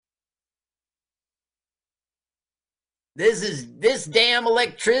This damn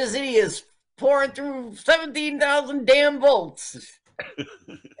electricity is pouring through 17,000 damn volts.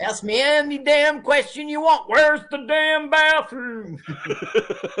 Ask me any damn question you want. Where's the damn bathroom?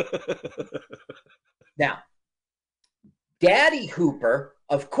 Now, Daddy Hooper,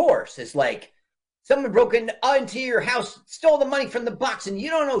 of course, is like, someone broke into your house, stole the money from the box, and you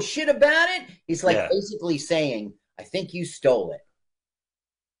don't know shit about it? He's like basically saying, I think you stole it.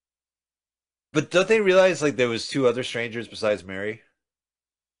 But don't they realize like there was two other strangers besides Mary?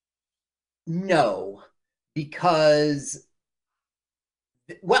 No, because,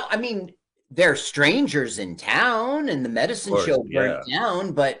 well, I mean, they're strangers in town and the medicine Course, show burnt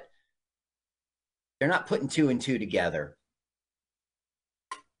down, but they're not putting two and two together.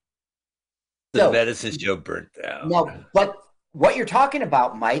 The medicine show burnt down. No, but what you're talking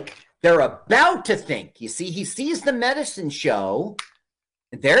about, Mike, they're about to think. You see, he sees the medicine show.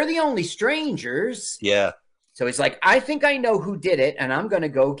 They're the only strangers. Yeah. So he's like, I think I know who did it, and I'm going to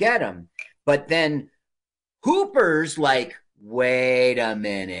go get him. But then Hooper's like, wait a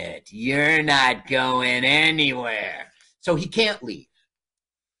minute. You're not going anywhere. So he can't leave.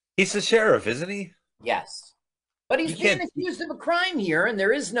 He's the sheriff, isn't he? Yes. But he's being accused of a crime here, and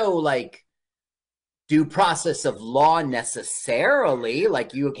there is no, like, due process of law necessarily.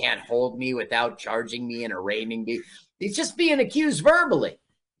 Like, you can't hold me without charging me and arraigning me. He's just being accused verbally.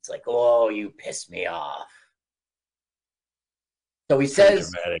 It's like, oh, you pissed me off. So he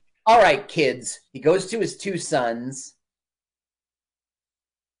says, all right, kids. He goes to his two sons.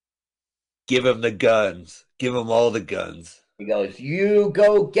 Give him the guns. Give him all the guns. He goes, you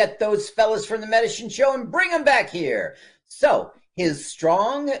go get those fellas from the medicine show and bring them back here. So his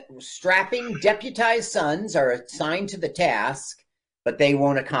strong, strapping, deputized sons are assigned to the task, but they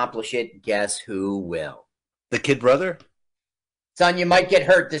won't accomplish it. Guess who will? The kid brother? Son, you might get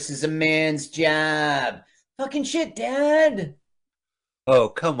hurt. This is a man's job. Fucking shit, Dad. Oh,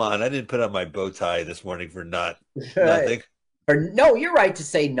 come on. I didn't put on my bow tie this morning for nothing. No, you're right to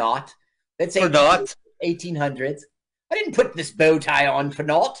say not. That's for not? 1800s. I didn't put this bow tie on for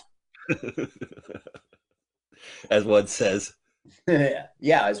naught. As one says. Yeah,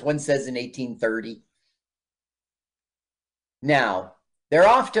 as one says in 1830. Now, they're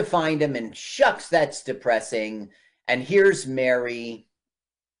off to find him, and shucks, that's depressing. And here's Mary.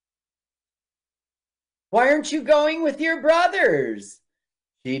 Why aren't you going with your brothers?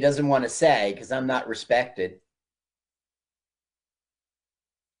 She doesn't want to say, because I'm not respected.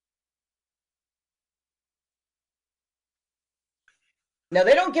 Now,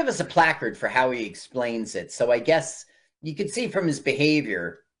 they don't give us a placard for how he explains it, so I guess you could see from his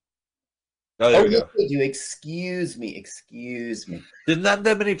behavior. Oh, there we go. Excuse me. There's not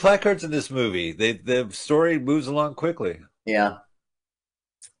that many placards in this movie. The story moves along quickly. Yeah.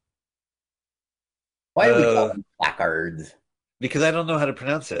 Why do we call them placards? Because I don't know how to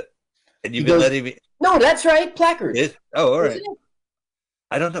pronounce it. And you've been letting me... No, that's right, placards. Oh, all right.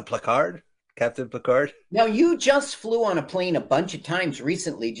 I don't know, placard? Captain Picard? Now, you just flew on a plane a bunch of times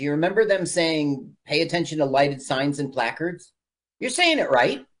recently. Do you remember them saying, pay attention to lighted signs and placards? You're saying it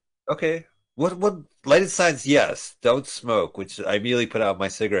right. Okay. What lighted signs? Yes. Don't smoke, which I immediately put out my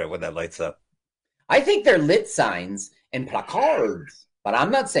cigarette when that lights up. I think they're lit signs and placards, but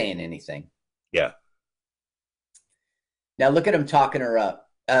I'm not saying anything. Yeah. Now look at him talking her up.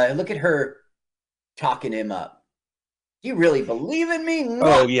 Look at her talking him up. Do you really believe in me?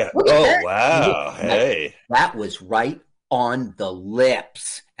 Oh, yeah. Oh, wow. Hey. That was right on the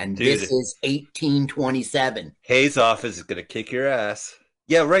lips. And dude, this is 1827. Hayes' office is going to kick your ass.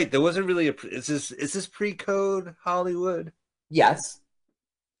 Yeah, right. There wasn't really is this pre-code Hollywood? Yes.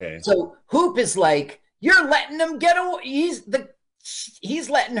 Okay. So Hoop is like, you're letting him get away. He's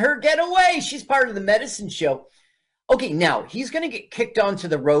letting her get away. She's part of the medicine show. Okay, now he's going to get kicked onto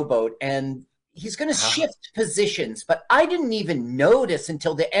the rowboat and he's going to shift positions, but I didn't even notice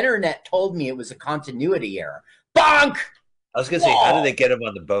until the internet told me it was a continuity error. Bonk! I was going to say, how did they get him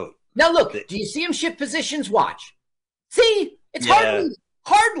on the boat? Now look, do you see him shift positions? Watch. See? It's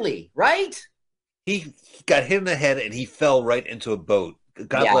hardly, right? He got hit in the head and he fell right into a boat.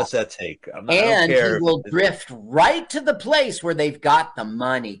 God bless that take. I don't care. He will drift right to the place where they've got the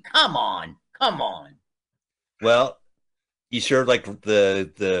money. Come on. Well, you sure like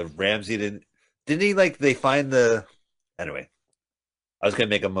the Ramsey didn't he like they find the anyway? I was gonna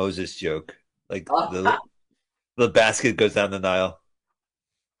make a Moses joke. Like the basket goes down the Nile.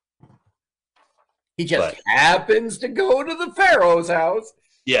 He just happens to go to the Pharaoh's house.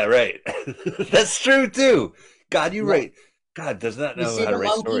 Yeah, right. That's true too. God, you're right. God does not know how to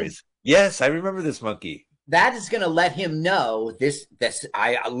write stories. Yes, I remember this monkey. that is going to let him know this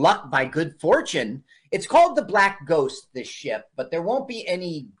I luck by good fortune. It's called the Black Ghost, this ship, but there won't be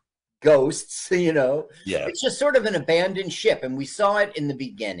any ghosts, Yeah. It's just sort of an abandoned ship, and we saw it in the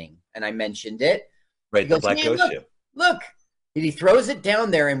beginning, and I mentioned it. Right, He the goes, Black hey, Ghost look, ship. look. And he throws it down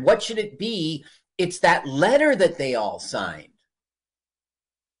there, and what should it be? It's that letter that they all signed.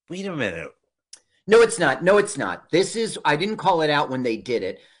 Wait a minute. No, it's not. No, it's not. This is, I didn't call it out when they did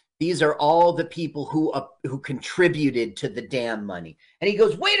it. These are all the people who contributed to the damn money. And he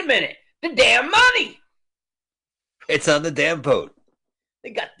goes, wait a minute, the damn money. It's on the damn boat.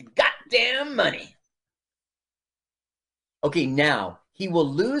 They got the goddamn money. Okay, now he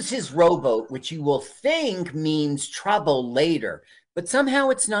will lose his rowboat, which you will think means trouble later, but somehow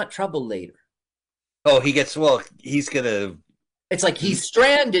it's not trouble later. Oh, he's gonna. It's like he's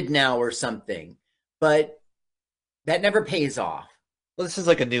stranded now or something, but that never pays off. Well, this is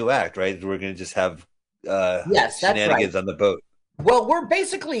like a new act, right? We're gonna just have Yes, that's shenanigans right. on the boat. Well, we're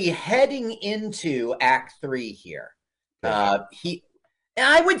basically heading into Act 3 here.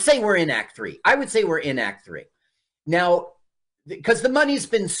 I would say we're in Act 3. I would say we're in Act 3. Now, because the money's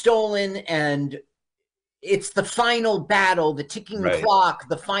been stolen and it's the final battle, the ticking clock,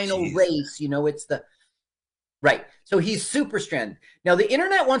 the final race, it's the... Right. So he's super stranded. Now, the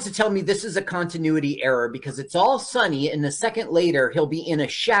internet wants to tell me this is a continuity error because it's all sunny, and a second later, he'll be in a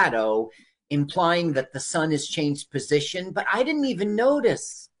shadow, implying that the sun has changed position, but I didn't even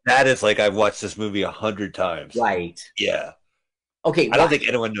notice. That is like I've watched this movie 100 times. Right. Yeah. Okay. I don't think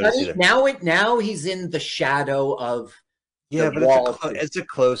anyone knows either. Now he's in the shadow of the wall. It's a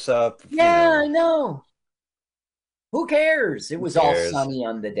close-up. Yeah, I know. Who cares? It was all sunny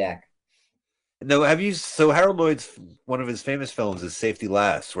on the deck. No, so Harold Lloyd's, one of his famous films is Safety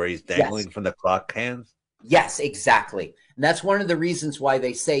Last, where he's dangling from the clock hands? Yes, exactly. And that's one of the reasons why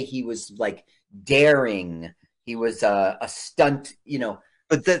they say he was like daring. He was a stunt,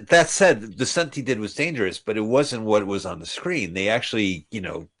 But that said, the stunt he did was dangerous, but it wasn't what was on the screen. They actually,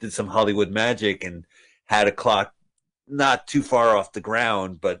 did some Hollywood magic and had a clock not too far off the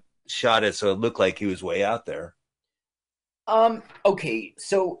ground, but shot it so it looked like he was way out there. Okay,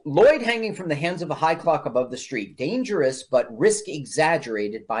 so Lloyd hanging from the hands of a high clock above the street, dangerous, but risk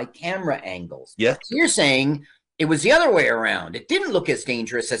exaggerated by camera angles. Yeah. So you're saying it was the other way around. It didn't look as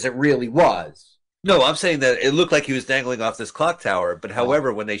dangerous as it really was. No, I'm saying that it looked like he was dangling off this clock tower, but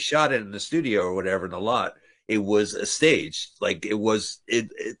however, when they shot it in the studio or whatever in the lot, it was a stage. Like they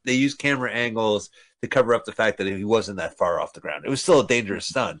used camera angles to cover up the fact that he wasn't that far off the ground. It was still a dangerous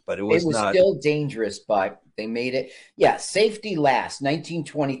stunt, but it was still dangerous, but they made it. Yeah, Safety Last,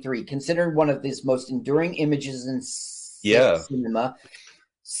 1923, considered one of his most enduring images in cinema.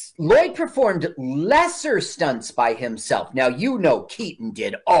 Lloyd performed lesser stunts by himself. Now, Keaton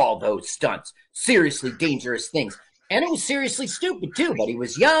did all those stunts, seriously dangerous things. And it was seriously stupid, too, but he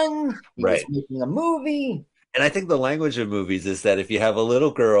was young. He was making a movie. And I think the language of movies is that if you have a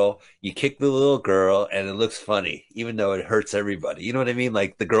little girl, you kick the little girl and it looks funny, even though it hurts everybody. You know what I mean?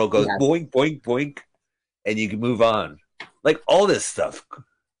 Like the girl goes boink, boink, boink, and you can move on. Like all this stuff.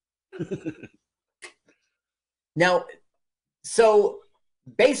 Now, so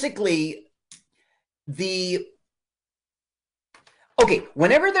basically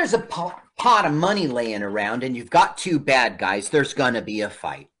whenever there's a pot of money laying around and you've got two bad guys, there's going to be a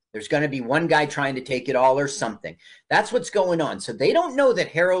fight. There's going to be one guy trying to take it all or something. That's what's going on. So they don't know that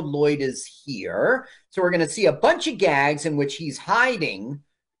Harold Lloyd is here. So we're going to see a bunch of gags in which he's hiding.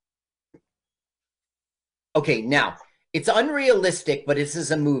 Okay, now, it's unrealistic, but this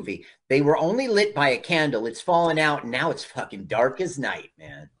is a movie. They were only lit by a candle. It's fallen out, and now it's fucking dark as night,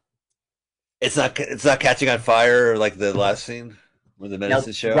 man. It's not catching on fire like the last scene with the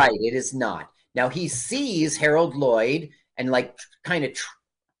medicine show? Right, it is not. Now, he sees Harold Lloyd and,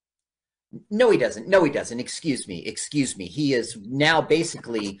 no, he doesn't. No, he doesn't. Excuse me. He has now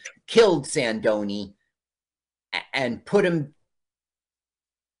basically killed Sandoni and put him...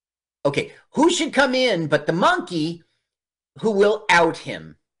 Okay, who should come in but the monkey who will out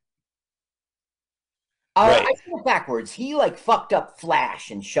him? I feel backwards. He fucked up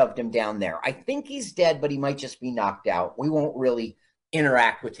Flash and shoved him down there. I think he's dead, but he might just be knocked out. We won't really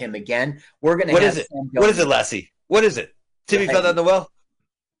interact with him again. We're going to What is it? What is it, Lassie? What is it? Timmy fell down the well?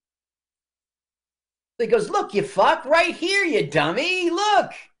 He goes, look, you fuck, right here, you dummy. Look.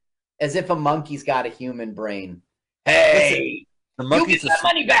 As if a monkey's got a human brain. Hey, the monkey's you get that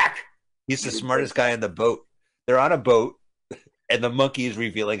money back. He's the smartest guy in the boat. They're on a boat, and the monkey is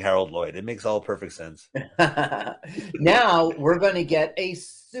revealing Harold Lloyd. It makes all perfect sense. Now we're going to get a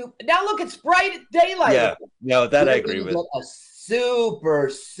Now look, it's bright daylight. Yeah, no, that I agree with. A super,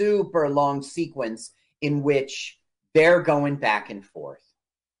 super long sequence in which they're going back and forth.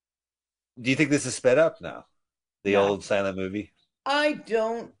 Do you think this is sped up now? The No. old silent movie? I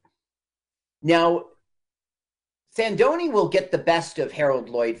don't. Now, Sandoni will get the best of Harold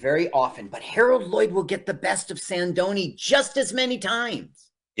Lloyd very often, but Harold Lloyd will get the best of Sandoni just as many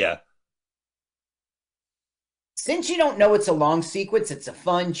times. Yeah. Since you don't know it's a long sequence, it's a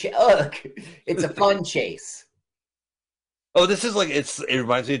fun it's a fun chase. Oh, this is like it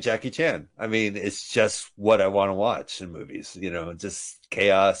reminds me of Jackie Chan. I mean, it's just what I want to watch in movies, just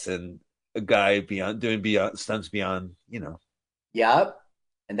chaos and a guy doing stunts beyond. Yep.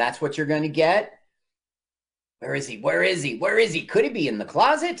 And that's what you're going to get. Where is he? Where is he? Where is he? Could he be in the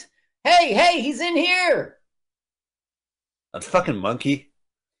closet? Hey, he's in here. A fucking monkey.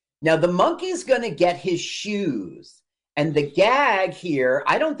 Now, the monkey's going to get his shoes. And the gag here,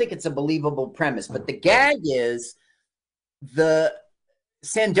 I don't think it's a believable premise, but the gag is the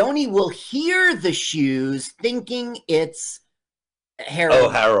Sandoni will hear the shoes thinking it's Harold. Oh,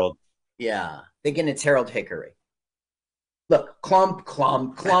 Harold. Yeah, thinking it's Harold Hickory. Look, clump,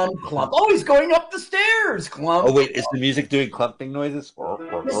 clump, clump, clump. Oh, he's going up the stairs. Clump. Oh, wait, is the music doing clumping noises?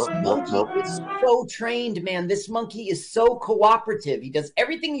 This monkey is so trained, man. This monkey is so cooperative. He does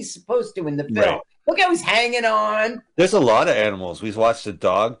everything he's supposed to in the film. Right. Look how he's hanging on. There's a lot of animals. We watched the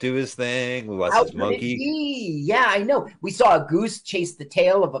dog do his thing. We watched this monkey. Yeah, I know. We saw a goose chase the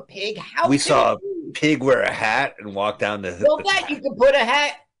tail of a pig. We saw a pig wear a hat and walk down the... So that you can put a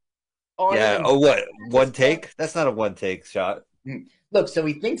hat on. Yeah. Oh, what? One take? That's not a one take shot. Look, so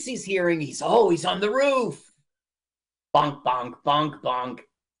he thinks he's hearing. He's on the roof. Bonk, bonk, bonk, bonk.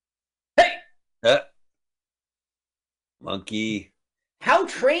 Hey! Monkey. How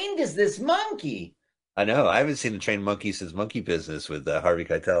trained is this monkey? I know. I haven't seen a trained monkey since Monkey Business with Harvey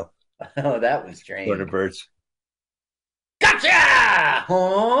Keitel. Oh, that was trained. Warner Birds. Gotcha!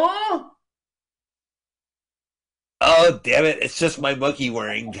 Huh? Oh, damn it. It's just my monkey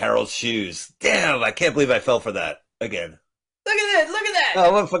wearing Harold's shoes. Damn, I can't believe I fell for that again. Look at that. Look at that.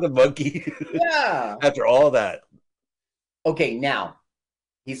 Oh, I'm a fucking monkey. Yeah. After all that. Okay, now,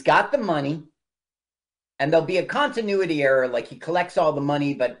 he's got the money. And there'll be a continuity error, like he collects all the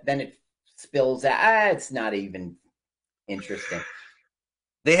money, but then it spills out. It's not even interesting.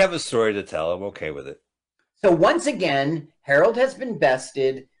 They have a story to tell. I'm okay with it. So once again, Harold has been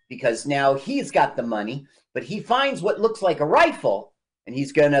bested because now he's got the money, but he finds what looks like a rifle, and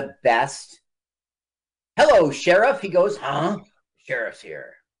he's going to best. Hello, Sheriff. He goes, huh? Sheriff's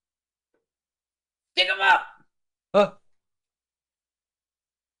here. Stick him up. Huh?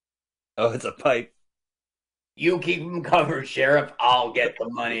 Oh, it's a pipe. You keep him covered, Sheriff. I'll get the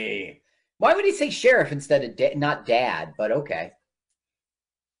money. Why would he say Sheriff instead of not Dad? But okay.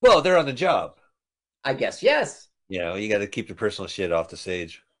 Well, they're on the job. I guess, yes. You got to keep your personal shit off the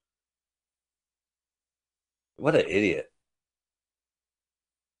stage. What an idiot.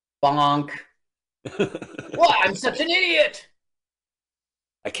 Bonk. What? I'm such an idiot.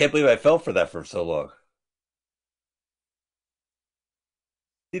 I can't believe I fell for that for so long.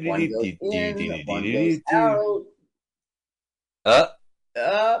 One goes in, one goes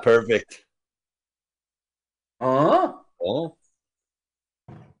out. Perfect. Huh? Oh.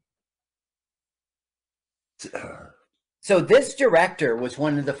 So this director was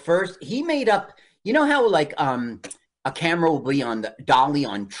one of the first. He made up. You know how like a camera will be on the dolly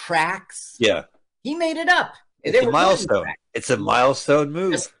on tracks. Yeah. He made it up. It's a milestone. It's a milestone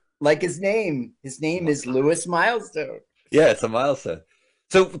move. Just like his name. His name is Louis Milestone. Yeah, it's a milestone.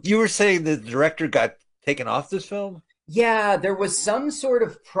 So you were saying the director got taken off this film? Yeah, there was some sort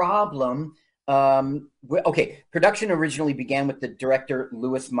of problem. Okay, production originally began with the director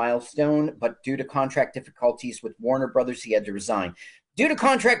Louis Milestone, but due to contract difficulties with Warner Brothers, he had to resign. Due to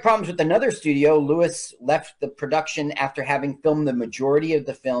contract problems with another studio, Louis left the production after having filmed the majority of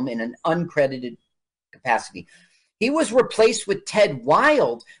the film in an uncredited capacity. He was replaced with Ted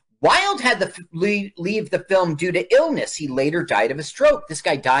Wilde. Wilde had to leave the film due to illness. He later died of a stroke. This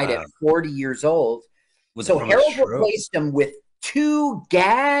guy died at 40 years old. So Harold replaced him with two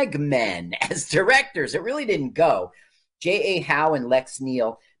gag men as directors. It really didn't go. J.A. Howe and Lex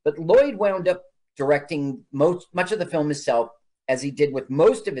Neal. But Lloyd wound up directing much of the film himself, as he did with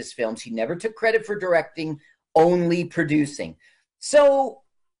most of his films. He never took credit for directing, only producing. So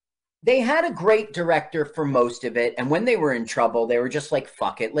they had a great director for most of it, and when they were in trouble, they were just like,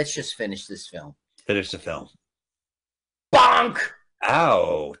 fuck it, let's just finish this film. Finish the film. Bonk!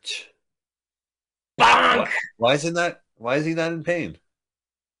 Ouch. Bonk! Why is he not in pain?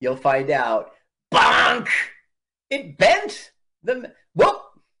 You'll find out. Bonk! It bent the... Whoop!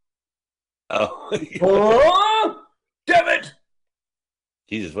 Oh. Oh! Damn it!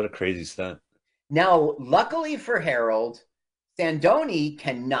 Jesus, what a crazy stunt. Now, luckily for Harold, Sandoni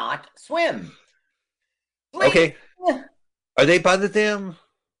cannot swim. Okay. Are they by the dam?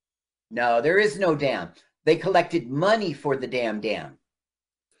 No, there is no dam. They collected money for the dam.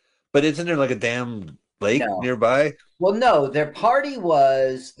 But isn't there like a dam lake No. nearby? Well, no, their party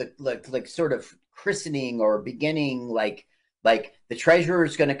was the like sort of christening or beginning, like the treasurer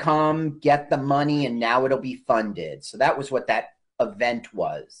is going to come get the money and now it'll be funded. So that was what that event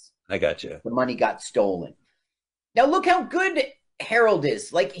was. I got you. The money got stolen. Now look how good Harold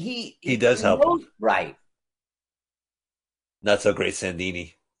is. Like he does help him. Right. Not so great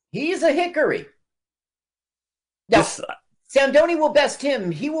Sandini. He's a hickory. Now, Sandoni will best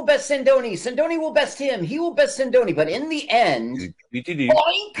him. He will best Sandoni. Sandoni will best him. He will best Sandoni. But in the end,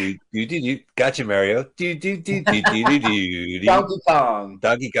 gotcha, Mario. Donkey Kong.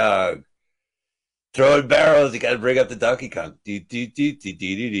 Donkey Kong. Throwing barrels. You got to bring up the Donkey Kong. I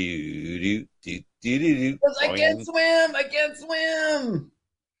can't swim. I can't swim.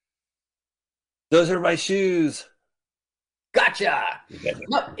 Those are my shoes. Gotcha.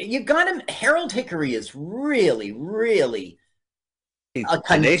 No, you got him. Harold Hickory is really, really a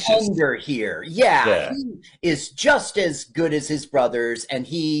contender here. Yeah, he is just as good as his brothers, and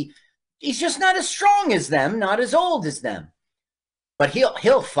he's just not as strong as them, not as old as them. But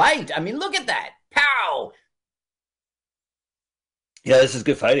he'll fight. I mean, look at that. Pow! Yeah, this is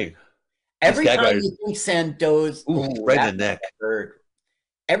good fighting. Every time you think Sandoz, right in the neck.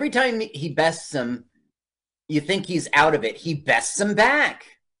 Every time he bests him, you think he's out of it. He bests him back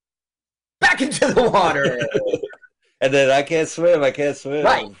into the water. And then I can't swim.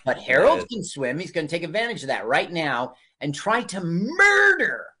 Right, but Harold can swim. He's going to take advantage of that right now and try to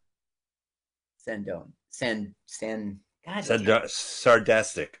murder Sardastic.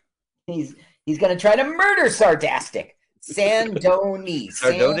 He's going to try to murder Sardastic. Sandoni.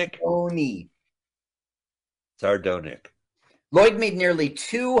 Sardonic. Lloyd made nearly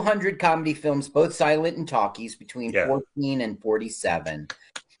 200 comedy films, both silent and talkies, between 14 and 47.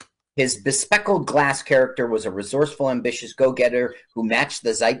 His bespectacled glass character was a resourceful, ambitious go-getter who matched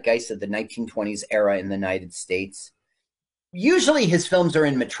the zeitgeist of the 1920s era in the United States. Usually his films are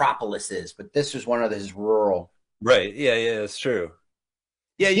in metropolises, but this was one of his rural. Right, yeah, that's true.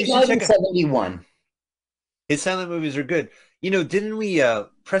 Yeah, you should check 71. His silent movies are good. You know, didn't we,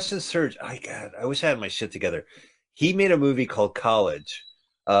 Preston Sturges, I wish I had my shit together. He made a movie called College,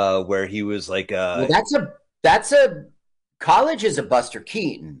 where he was like, well, that's a College is a Buster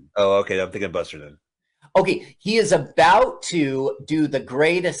Keaton. Oh, okay. I'm thinking Buster then. Okay, he is about to do the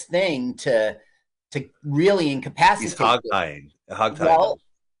greatest thing to really incapacitate. He's hog-tying. Well,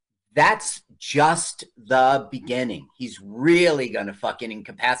 that's just the beginning. He's really going to fucking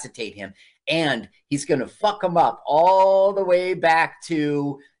incapacitate him, and he's going to fuck him up all the way back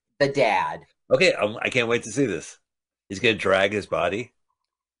to the dad. Okay, I can't wait to see this. He's going to drag his body.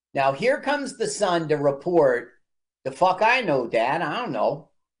 Now, here comes the son to report, the fuck I know, Dad. I don't know.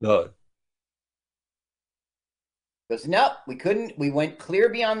 No. Goes, nope, we couldn't. We went clear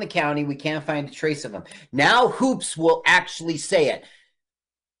beyond the county. We can't find a trace of him. Now Hoops will actually say it.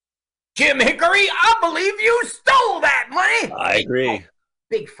 Jim Hickory, I believe you stole that money. I agree.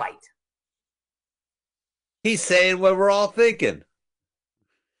 Big fight. He's saying what we're all thinking.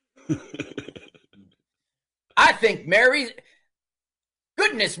 I think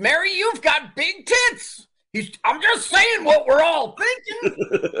goodness, Mary, you've got big tits. I'm just saying what we're all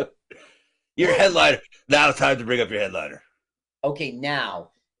thinking. Your headliner. Now it's time to bring up your headliner. Okay, now,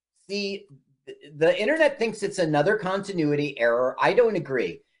 see, the internet thinks it's another continuity error. I don't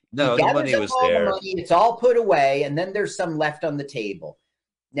agree. No, the money was there. The money, it's all put away, and then there's some left on the table.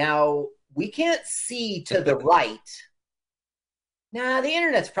 Now, we can't see to the right. Nah, the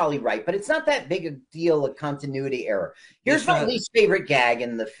internet's probably right, but it's not that big a deal of continuity error. Here's my least favorite gag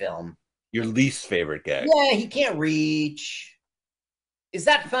in the film. Your least favorite gag? Yeah, he can't reach. Is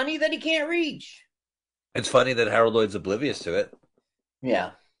that funny that he can't reach? It's funny that Harold Lloyd's oblivious to it.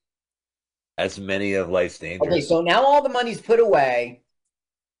 Yeah. As many of life's dangers. Okay, so now all the money's put away.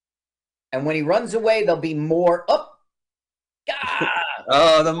 And when he runs away, there'll be more. Oh,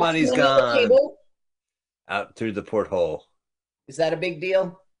 the money's gone. Out through the porthole. Is that a big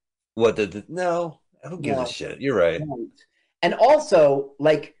deal? What no. Who gives a shit? You're right. And also,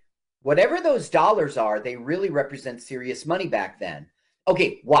 like, whatever those dollars are, they really represent serious money back then.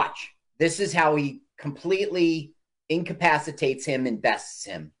 Okay, watch. This is how he completely incapacitates him and bests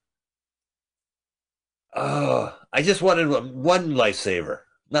him. Oh, I just wanted one lifesaver,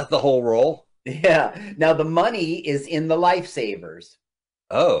 not the whole roll. Yeah. Now the money is in the lifesavers.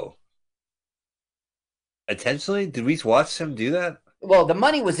 Oh. Intentionally? Did we watch him do that? Well, the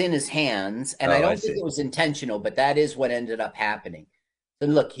money was in his hands, and I Oh, I don't think see. it was intentional, but that is what ended up happening. So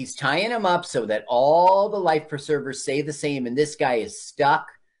look, he's tying him up so that all the life preservers say the same, and this guy is stuck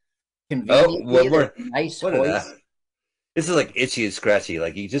Oh, conveniently. one There's more. a nice What is that? hoist. This is like itchy and scratchy.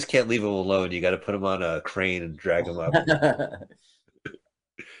 Like you just can't leave him alone. You got to put him on a crane and drag him up.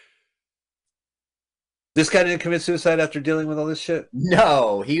 This guy didn't commit suicide after dealing with all this shit.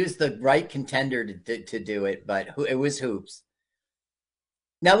 No, he was the right contender to do it, but it was Hoops.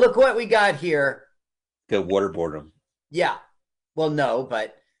 Now look what we got here. Go waterboard him. Yeah. Well, no,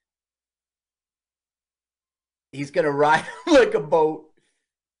 but he's gonna ride like a boat.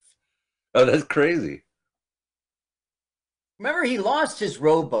 Oh, that's crazy. Remember, he lost his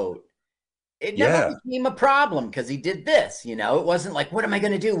rowboat. It never Yeah. became a problem because he did this. You know, it wasn't like, what am I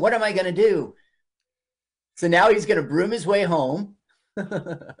going to do? What am I going to do? So now he's going to broom his way home.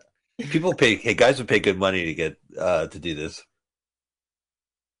 People pay. Hey, guys would pay good money to get to do this.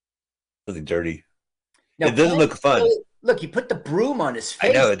 Something dirty. Now, It doesn't look fun. Look, he put the broom on his I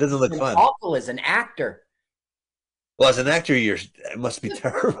face. know it doesn't look It's fun. awful as an actor. Well, as an actor, it must be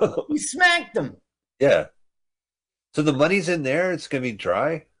terrible. He smacked him. Yeah. So the money's in there. It's gonna be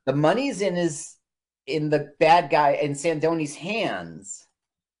dry. The money's in the bad guy in Sandoni's hands.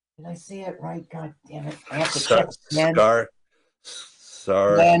 Did I say it right? God damn it! I have to check again. Sandoni.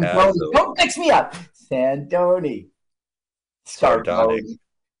 Don't mix me up. Sandoni. Sardonic.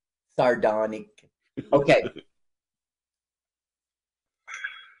 Sardonic. Okay.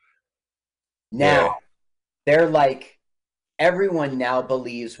 Now, they're like, everyone now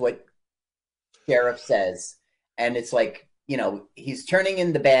believes what Sheriff says. And it's like, you know, he's turning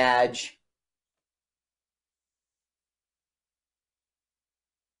in the badge.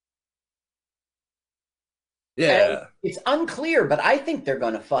 Yeah. And it's unclear, but I think they're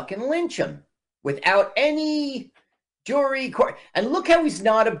going to fucking lynch him without any jury court. And look how he's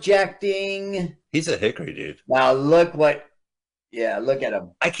not objecting. He's a hickory, dude. Now look look at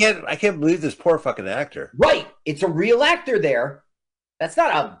him. I can't believe this poor fucking actor. Right. It's a real actor there. That's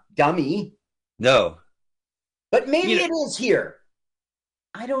not a dummy. No. But maybe it is here.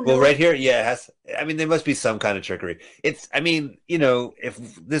 I don't know. Well, right here, yeah, it has. I mean, there must be some kind of trickery. I mean, you know, if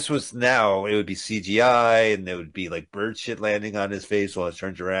this was now, it would be CGI, and there would be like bird shit landing on his face while it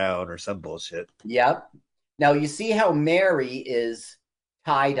turns around, or some bullshit. Yep. Now you see how Mary is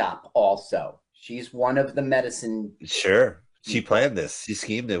tied up. Also, she's one of the medicine. Sure, she planned this. She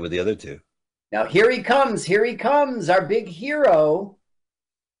schemed it with the other two. Now here he comes. Here he comes, our big hero.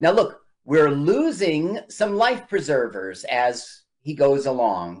 Now look, we're losing some life preservers as he goes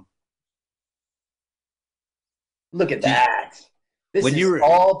along. Look at that. This is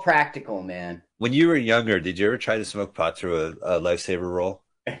all practical, man. When you were younger, did you ever try to smoke pot through a lifesaver roll?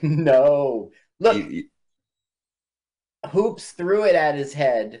 No. Look, Hoops threw it at his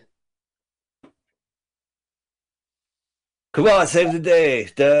head. Come on, save the day.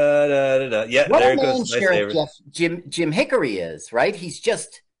 Da, da, da, da. Yeah, What there a goes Sheriff Jim Hickory is, right? He's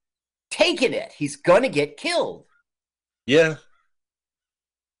just taking it. He's going to get killed. Yeah.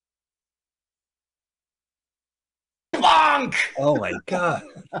 Bonk! Oh my god.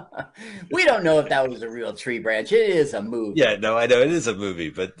 We don't know if that was a real tree branch. It is a movie. Yeah, no, I know it is a movie,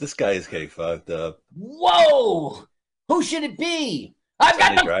 but this guy is getting fucked up. Whoa! Who should it be? I've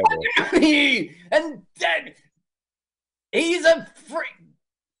got the fucking and he's a freak.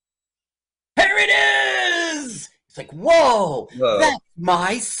 Here it is. It's like, whoa, that's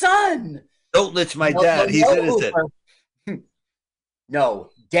my son. Don't lynch my dad. He's innocent. No,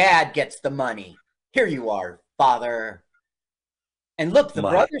 dad gets the money. Here you are, father. And look, the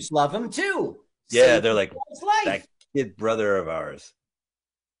brothers love him too. Yeah, they're like, that kid brother of ours.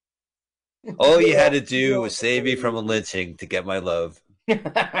 All you had to do was save me from a lynching to get my love.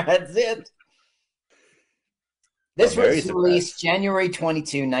 That's it. This was released January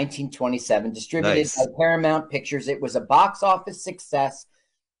 22, 1927, distributed by Paramount Pictures. It was a box office success.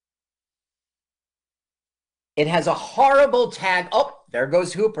 It has a horrible tag. Oh, there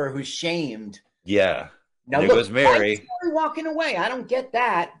goes Hooper, who's shamed. Yeah. Now there goes Mary. Why is Mary walking away? I don't get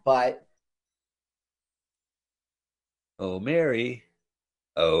that, but. Oh, Mary.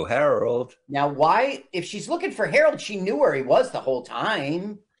 Oh, Harold. Now, why? If she's looking for Harold, she knew where he was the whole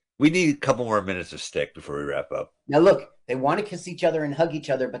time. We need a couple more minutes of stick before we wrap up. Now, look, they want to kiss each other and hug each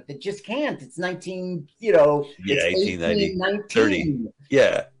other, but they just can't. It's 19, you know. Yeah, it's 1890. 30.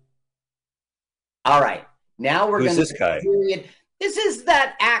 Yeah. All right. Now we're going to. Who's this guy? This is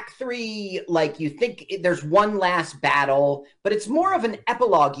that Act 3, like you think there's one last battle, but it's more of an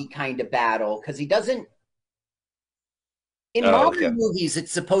epilogue-y kind of battle because he doesn't. In modern movies,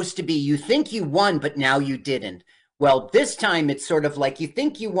 it's supposed to be you think you won, but now you didn't. Well, this time it's sort of like you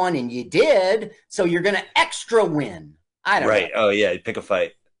think you won and you did, so you're going to extra win. I don't know. Right. Oh yeah, pick a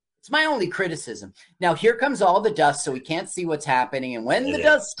fight. It's my only criticism. Now, here comes all the dust, so we can't see what's happening. And when the And then,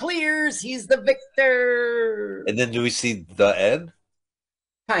 dust clears, he's the victor. and then do we see the end?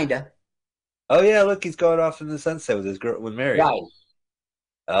 Kinda. Oh yeah, look, he's going off in the sunset with his girl, with Mary. Right.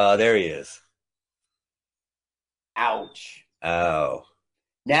 There he is. Ouch. Oh,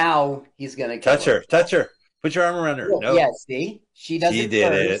 Now he's going to touch her, touch her. Put your arm around her. No, yeah, see? She does she it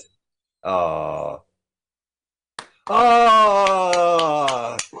did first. it. Oh,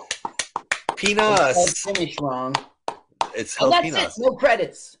 oh, peanuts. Finish wrong. It's Oh, that's peanuts. it. No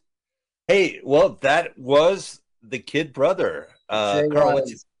credits. Hey, well, that was the Kid Brother. Sure Carl,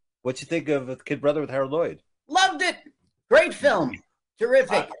 was. what you think of the Kid Brother with Harold Lloyd? Loved it. Great film.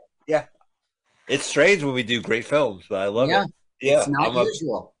 Terrific. Yeah, it's strange when we do great films, but I love it. Yeah, it's not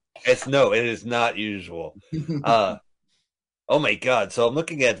usual. It is not usual. Oh my God! So I'm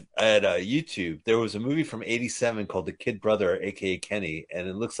looking at YouTube. There was a movie from '87 called The Kid Brother, aka Kenny, and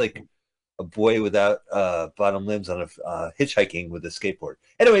it looks like a boy without bottom limbs on a hitchhiking with a skateboard.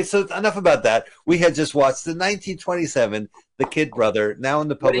 Anyway, so enough about that. We had just watched the 1927 The Kid Brother, now in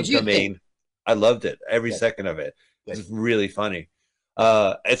the public domain. I loved it, every second of it. It was really funny.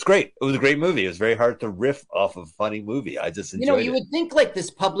 It's great. It was a great movie. It was very hard to riff off of a funny movie. I just enjoyed it. You would think like this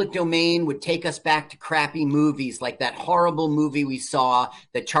public domain would take us back to crappy movies, like that horrible movie we saw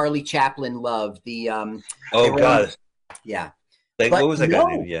that Charlie Chaplin loved. The God, yeah. Like, what was that guy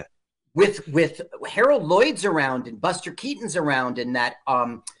name? Yeah, with Harold Lloyd's around and Buster Keaton's around and that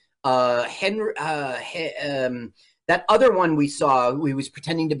Henry that other one we saw, he was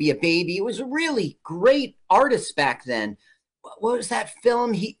pretending to be a baby. It was a really great artist back then. What was that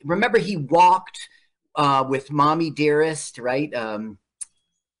film? He walked with Mommy Dearest, right?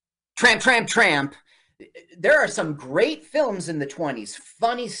 Tramp. There are some great films in the 20s.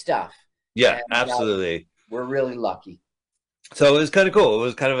 Funny stuff. Yeah, and, absolutely. We're really lucky. So it was kind of cool. It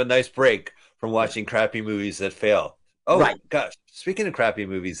was kind of a nice break from watching crappy movies that fail. Oh, right. Gosh. Speaking of crappy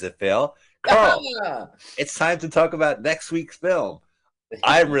movies that fail, Carl, it's time to talk about next week's film.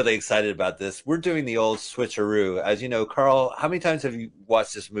 I'm really excited about this. We're doing the old switcheroo. As you know, Carl, how many times have you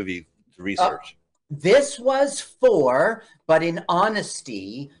watched this movie to research? This was 4, but in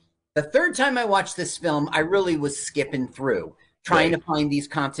honesty, the third time I watched this film, I really was skipping through, trying to find these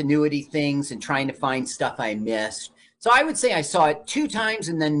continuity things and trying to find stuff I missed. So I would say I saw it 2 times,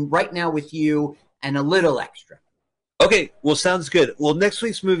 and then right now with you, and a little extra. Okay, well, sounds good. Well, next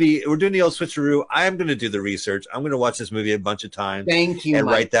week's movie, we're doing the old switcheroo. I'm going to do the research. I'm going to watch this movie a bunch of times. Thank you, and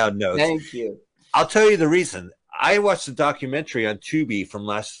Mike. Write down notes. Thank you. I'll tell you the reason. I watched a documentary on Tubi from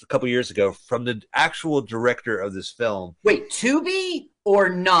a couple years ago from the actual director of this film. Wait, Tubi or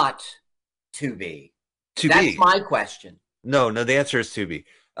not Tubi? Tubi. That's my question. No, the answer is Tubi.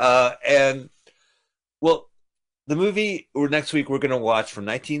 And, well, the movie next week we're going to watch from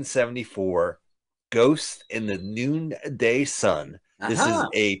 1974, Ghost in the Noonday Sun. This is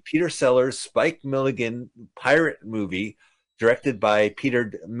a Peter Sellers, Spike Milligan pirate movie directed by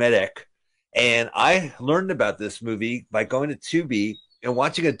Peter Medek. And I learned about this movie by going to Tubi and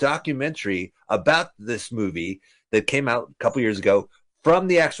watching a documentary about this movie that came out a couple years ago from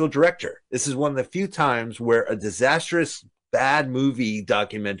the actual director. This is one of the few times where a disastrous bad movie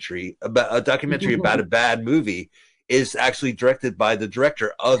documentary about a bad movie is actually directed by the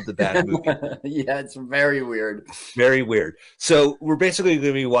director of the bad movie. Yeah, it's very weird. Very weird. So we're basically going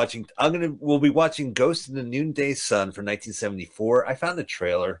to be watching. We'll be watching Ghost in the Noonday Sun from 1974. I found the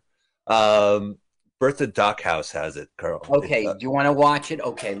trailer. Bertha Dockhouse has it, Carl. Okay, do you want to watch it?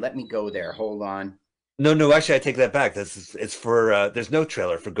 Okay, let me go there. Hold on. No, actually, I take that back. It's for. There's no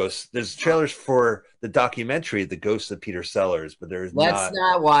trailer for Ghost. There's trailers for the documentary, The Ghost of Peter Sellers, but there's Let's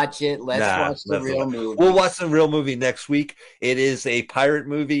not watch it. Let's watch the real movie. We'll watch the real movie next week. It is a pirate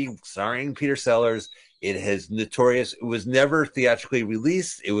movie starring Peter Sellers. It is notorious. It was never theatrically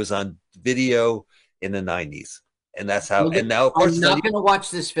released. It was on video in the 90s. And that's how. And now, of course, I'm not going to watch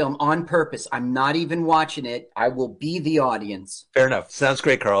this film on purpose. I'm not even watching it. I will be the audience. Fair enough. Sounds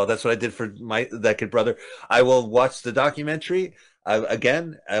great, Carl. That's what I did for that Kid Brother. I will watch the documentary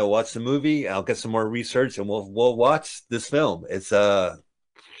again. I'll watch the movie. I'll get some more research, and we'll watch this film. It's oh,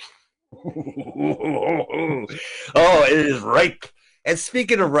 it is ripe. And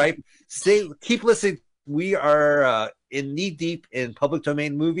speaking of ripe, keep listening. We are in knee deep in public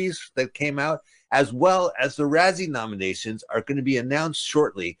domain movies that came out, as well as the Razzie nominations are going to be announced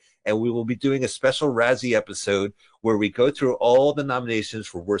shortly. And we will be doing a special Razzie episode where we go through all the nominations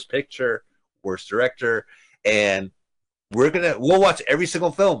for Worst Picture, Worst Director, and we'll watch every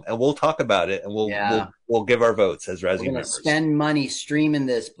single film and we'll talk about it and we'll give our votes as Razzie members. Spend money streaming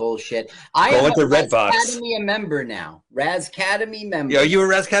this bullshit. Go am with the Red Box. Academy a member now. Razcademy member. Yeah, are you a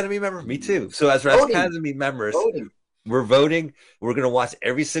Razcademy member? Me too. So as Razcademy members, we're voting. We're gonna watch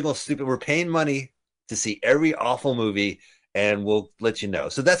every single we're paying money to see every awful movie, and we'll let you know.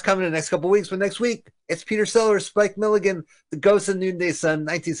 So that's coming in the next couple of weeks. But next week, it's Peter Sellers, Spike Milligan, The Ghost of Noonday Sun,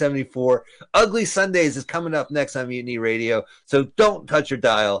 1974. Ugly Sundays is coming up next on Mutiny Radio. So don't touch your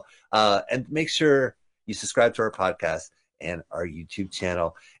dial, and make sure you subscribe to our podcast and our YouTube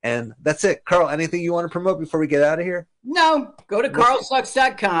channel. And that's it. Carl, anything you want to promote before we get out of here? No. Go to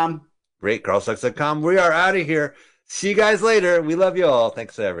carlsucks.com. Great, carlsucks.com. We are out of here. See you guys later. We love you all.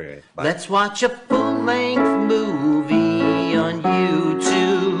 Thanks to everybody. Bye. Let's watch a full-length movie on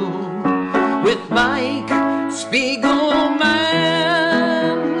YouTube with Mike Spiegelman.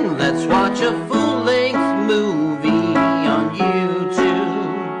 Let's watch a full-length movie on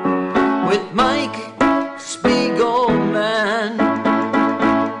YouTube with Mike Spiegelman.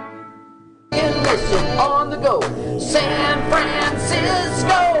 And listen on the go, San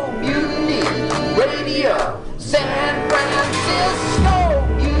Francisco Mutiny Radio. San Francisco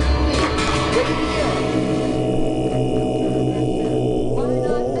Mutiny Radio. Why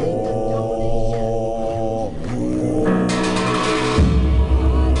not make a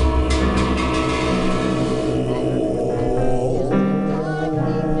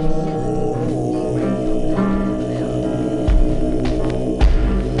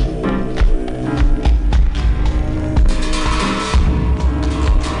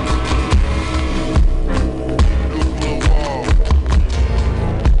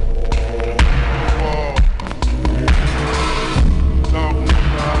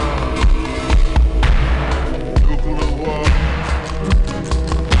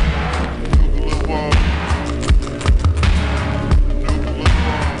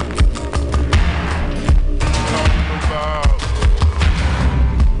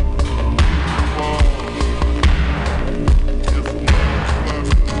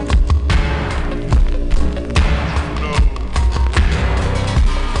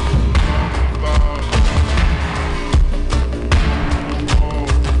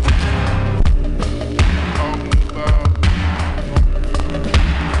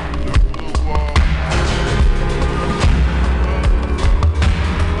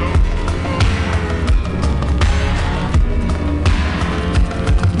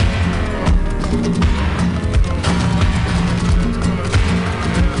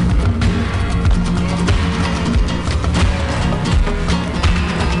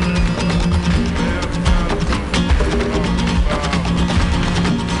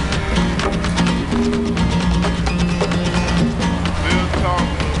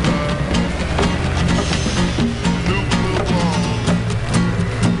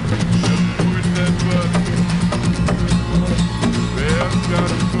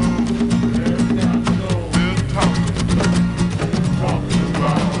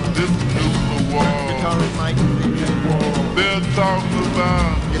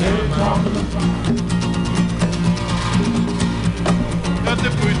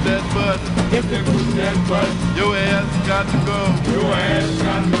If they push that button, your ass got to go. Your ass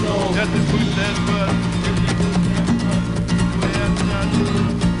got to go. If they push that button, your ass got to go.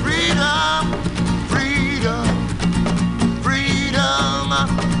 Freedom, freedom, freedom,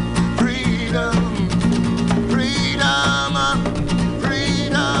 freedom, freedom,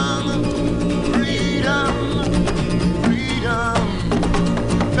 freedom, freedom, freedom.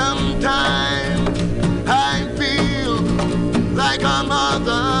 Sometimes I feel like a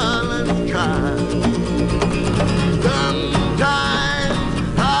motherless child. Sometimes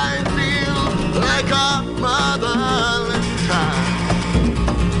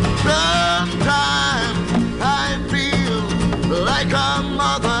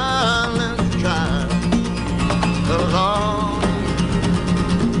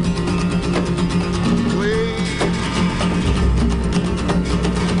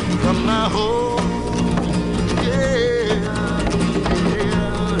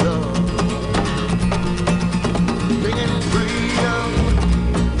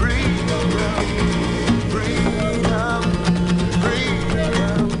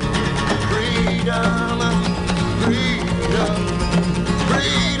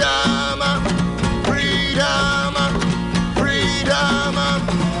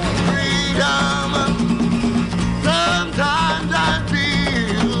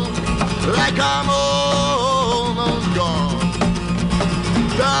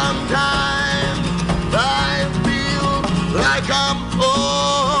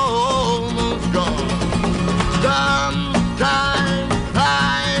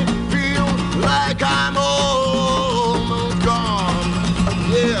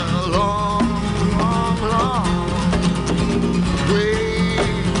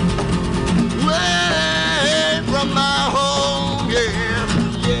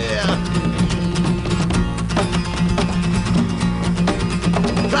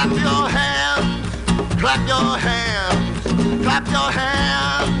your hands, clap your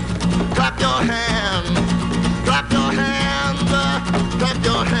hands, clap your hands, clap your hands, clap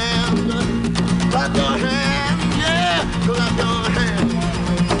your hands, clap your hands, yeah, clap your hands.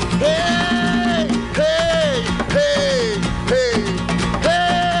 Hey, hey, hey, hey,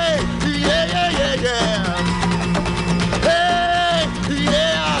 hey, yeah, yeah, yeah, yeah. Hey,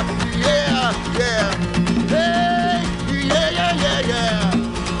 yeah, yeah, yeah. Hey, yeah, yeah, yeah, yeah.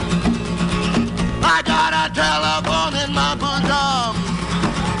 I got a telephone in my bosom,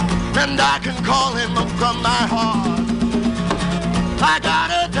 and I can call him up from my heart. I got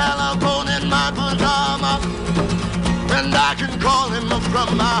a telephone in my bosom, and I can call him up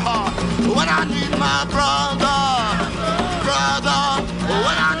from my heart. When I need my brother, brother,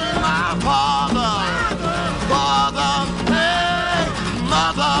 when I need my father, father, hey,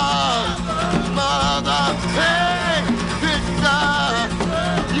 mother, mother, hey, sister,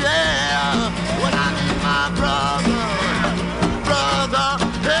 yeah. When I need my brother, brother,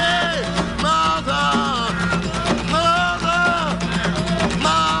 hey, mother, mother,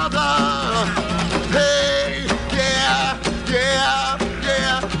 mother, hey, yeah, yeah,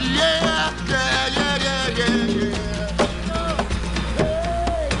 yeah, yeah, yeah, yeah, yeah, yeah.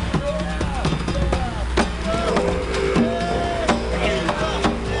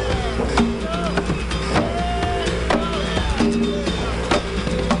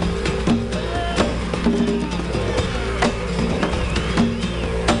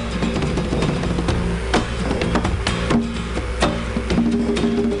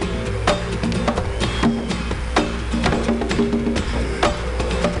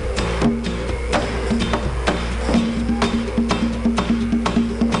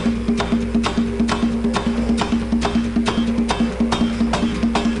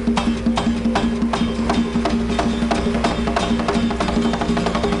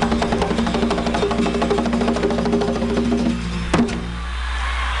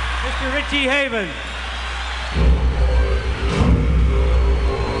 Mr. Richie Havens.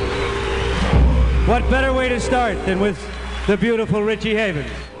 What better way to start than with the beautiful Richie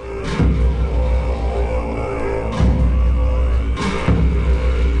Havens?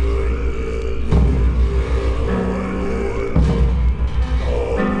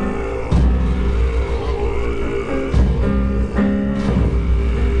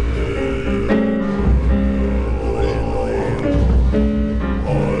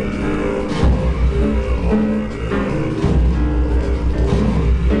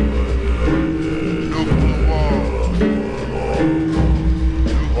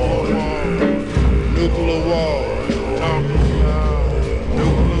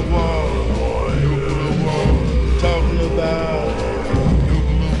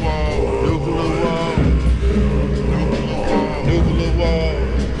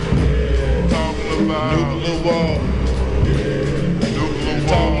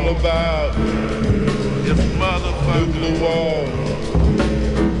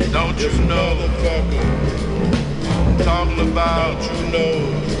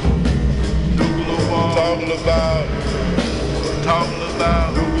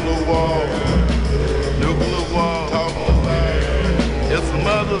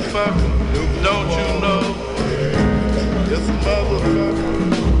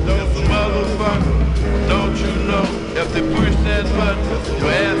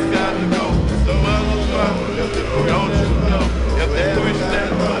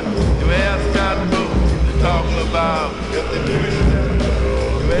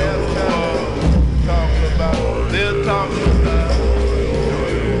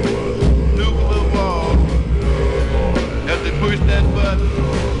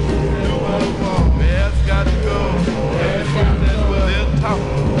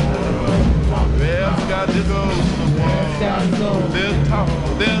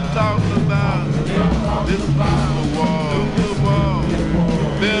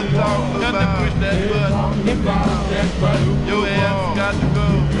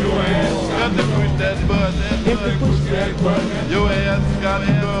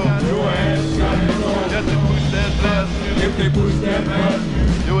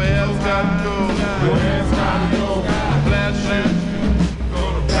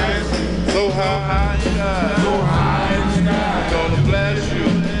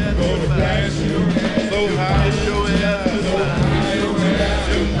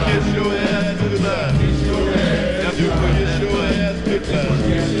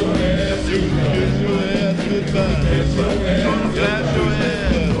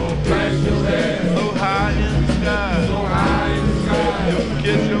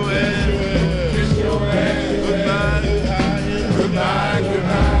 Kiss your ass.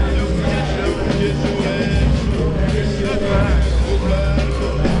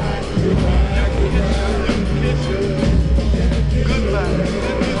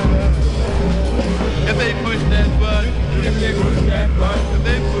 if they push that button, if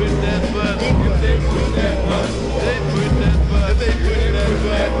they push that button, if they push that button, they push that button, if they push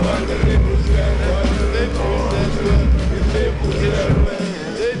that button, if they push that button, if they push that button, if they push that button,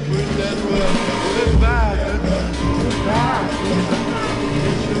 they push that button. Goodbye, goodbye,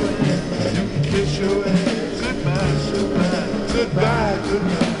 you can kiss your ass. Goodbye, goodbye, goodbye,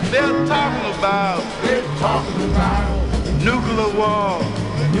 goodbye. They're talking about nuclear war.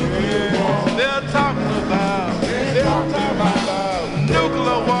 They're talking about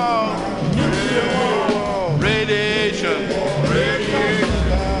nuclear war. Radiation.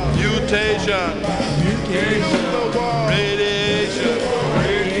 Mutation. Radiation.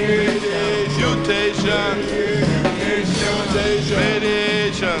 Mutation.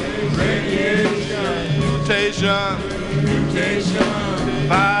 Radiation. Mutation.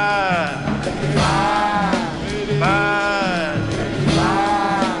 Fire.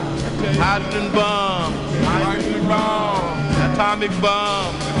 Hydrogen bomb. Atomic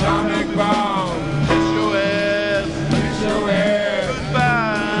bomb. Kiss your ass.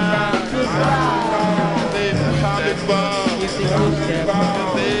 Goodbye. Baby, atomic bomb.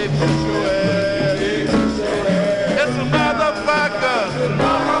 Baby, kiss your ass. It's a motherfucker.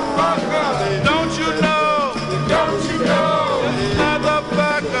 Don't you know? It's a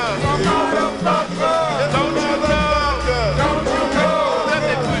motherfucker. Don't you know? Let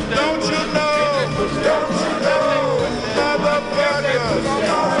me push that. Don't you know? Motherfucker.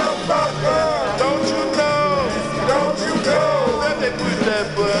 Don't you know? Let me push that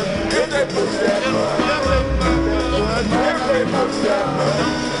button. Let me push that button.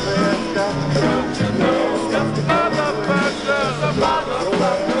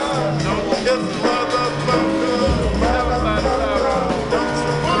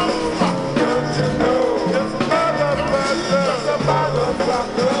 Don't you know?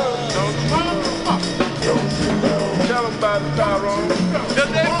 Motherfucker.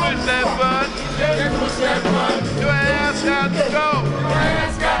 Cause they push that button. Your ass got to go.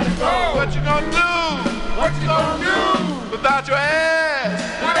 What you gonna do? Without your ass?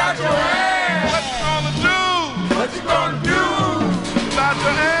 What you gonna do? Without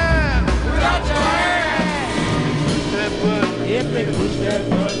your ass? That button. If they push that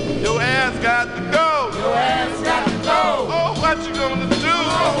button, Your ass got to go. Oh, what you gonna do?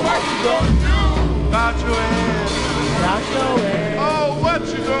 Without your ass? without your ass, Oh, what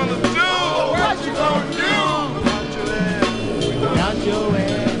you gonna do? without your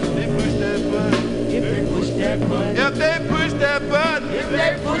ass, They push that button. if they push that button, If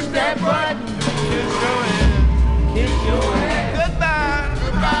they push that button, kiss your ass. kiss your ass. Goodbye.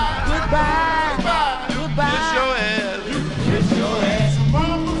 Goodbye. Kiss your ass. Kiss your ass.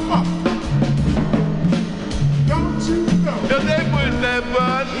 If they push that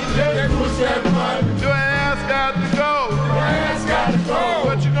button, your ass got to go.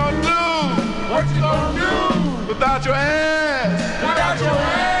 What you gonna do? Without your ass?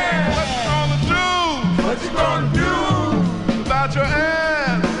 What you gonna do? Without your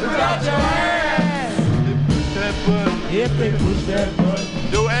ass? They push that button. If they push that button,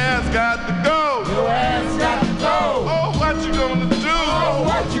 Your ass got to go. Oh, what you gonna do?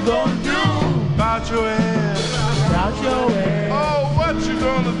 Without your ass? without your ass, Oh, what you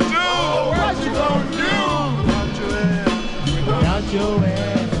gonna do? Without your ass? without your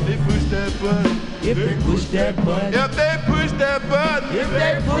ass. They push that button. If they push that button, If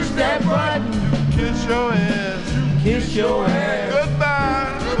they push that button, kiss your ass. kiss your ass. Goodbye.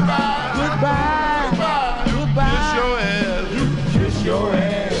 Goodbye. Kiss your ass. Kiss your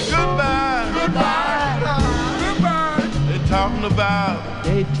ass. Goodbye. They talking about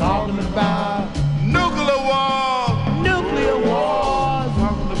They talking about nuclear war. nuclear wars.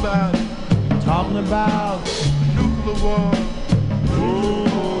 Talking about nuclear war.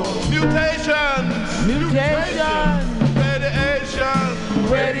 Mutations. Mutation. Radiation.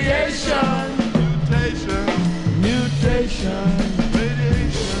 Mutation.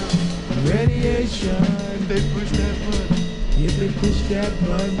 Radiation. If they push that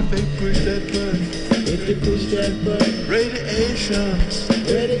button. If they push that button, Radiation.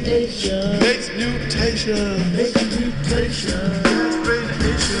 Makes mutation.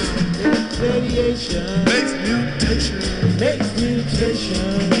 radiation Makes mutation. makes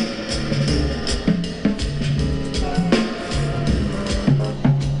mutation.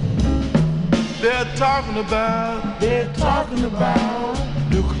 They're talking about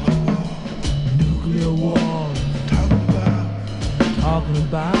nuclear war. Nuclear war. Talking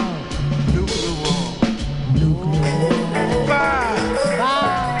about Nuclear war. nuclear war. Fire.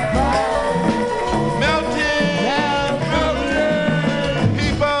 Melting.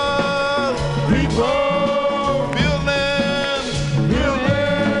 People. Building.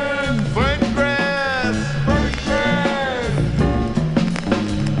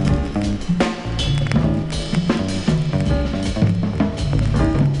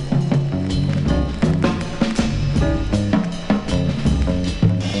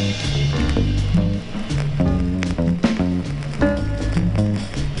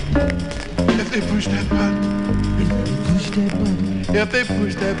 they push that button, Push that button. if they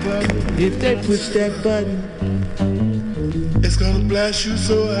push that button, If they push that button, it's gonna blast you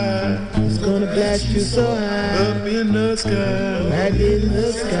so high, it's gonna blast you so high. up in the sky. Right in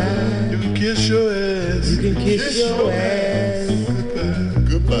the sky. You can kiss your ass. You can kiss your ass.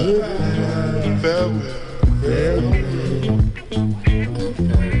 Goodbye. Farewell.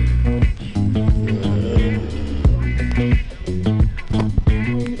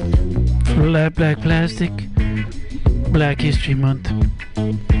 Black Plastic, Black History Month.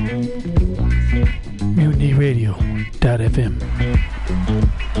 MutinyRadio.fm.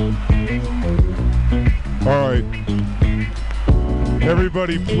 All right.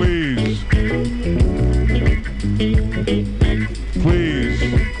 Everybody, please. Please.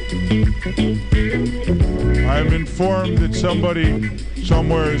 I'm informed that somebody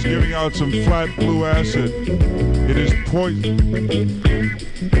somewhere is giving out some flat blue acid. It is poison.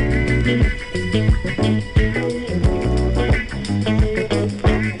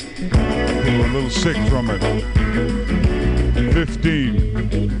 A little sick from it. 15.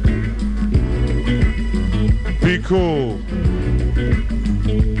 Be cool.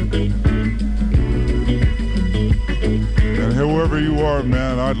 And whoever you are,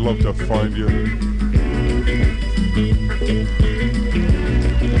 man, I'd love to find you.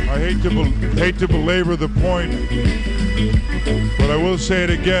 I hate to belabor the point, but I will say it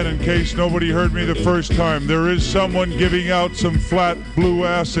again in case nobody heard me the first time. There is someone giving out some flat blue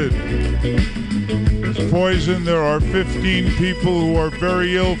acid. It's poison. There are 15 people who are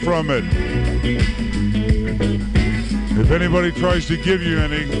very ill from it. If anybody tries to give you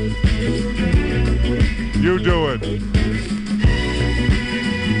any, you do it.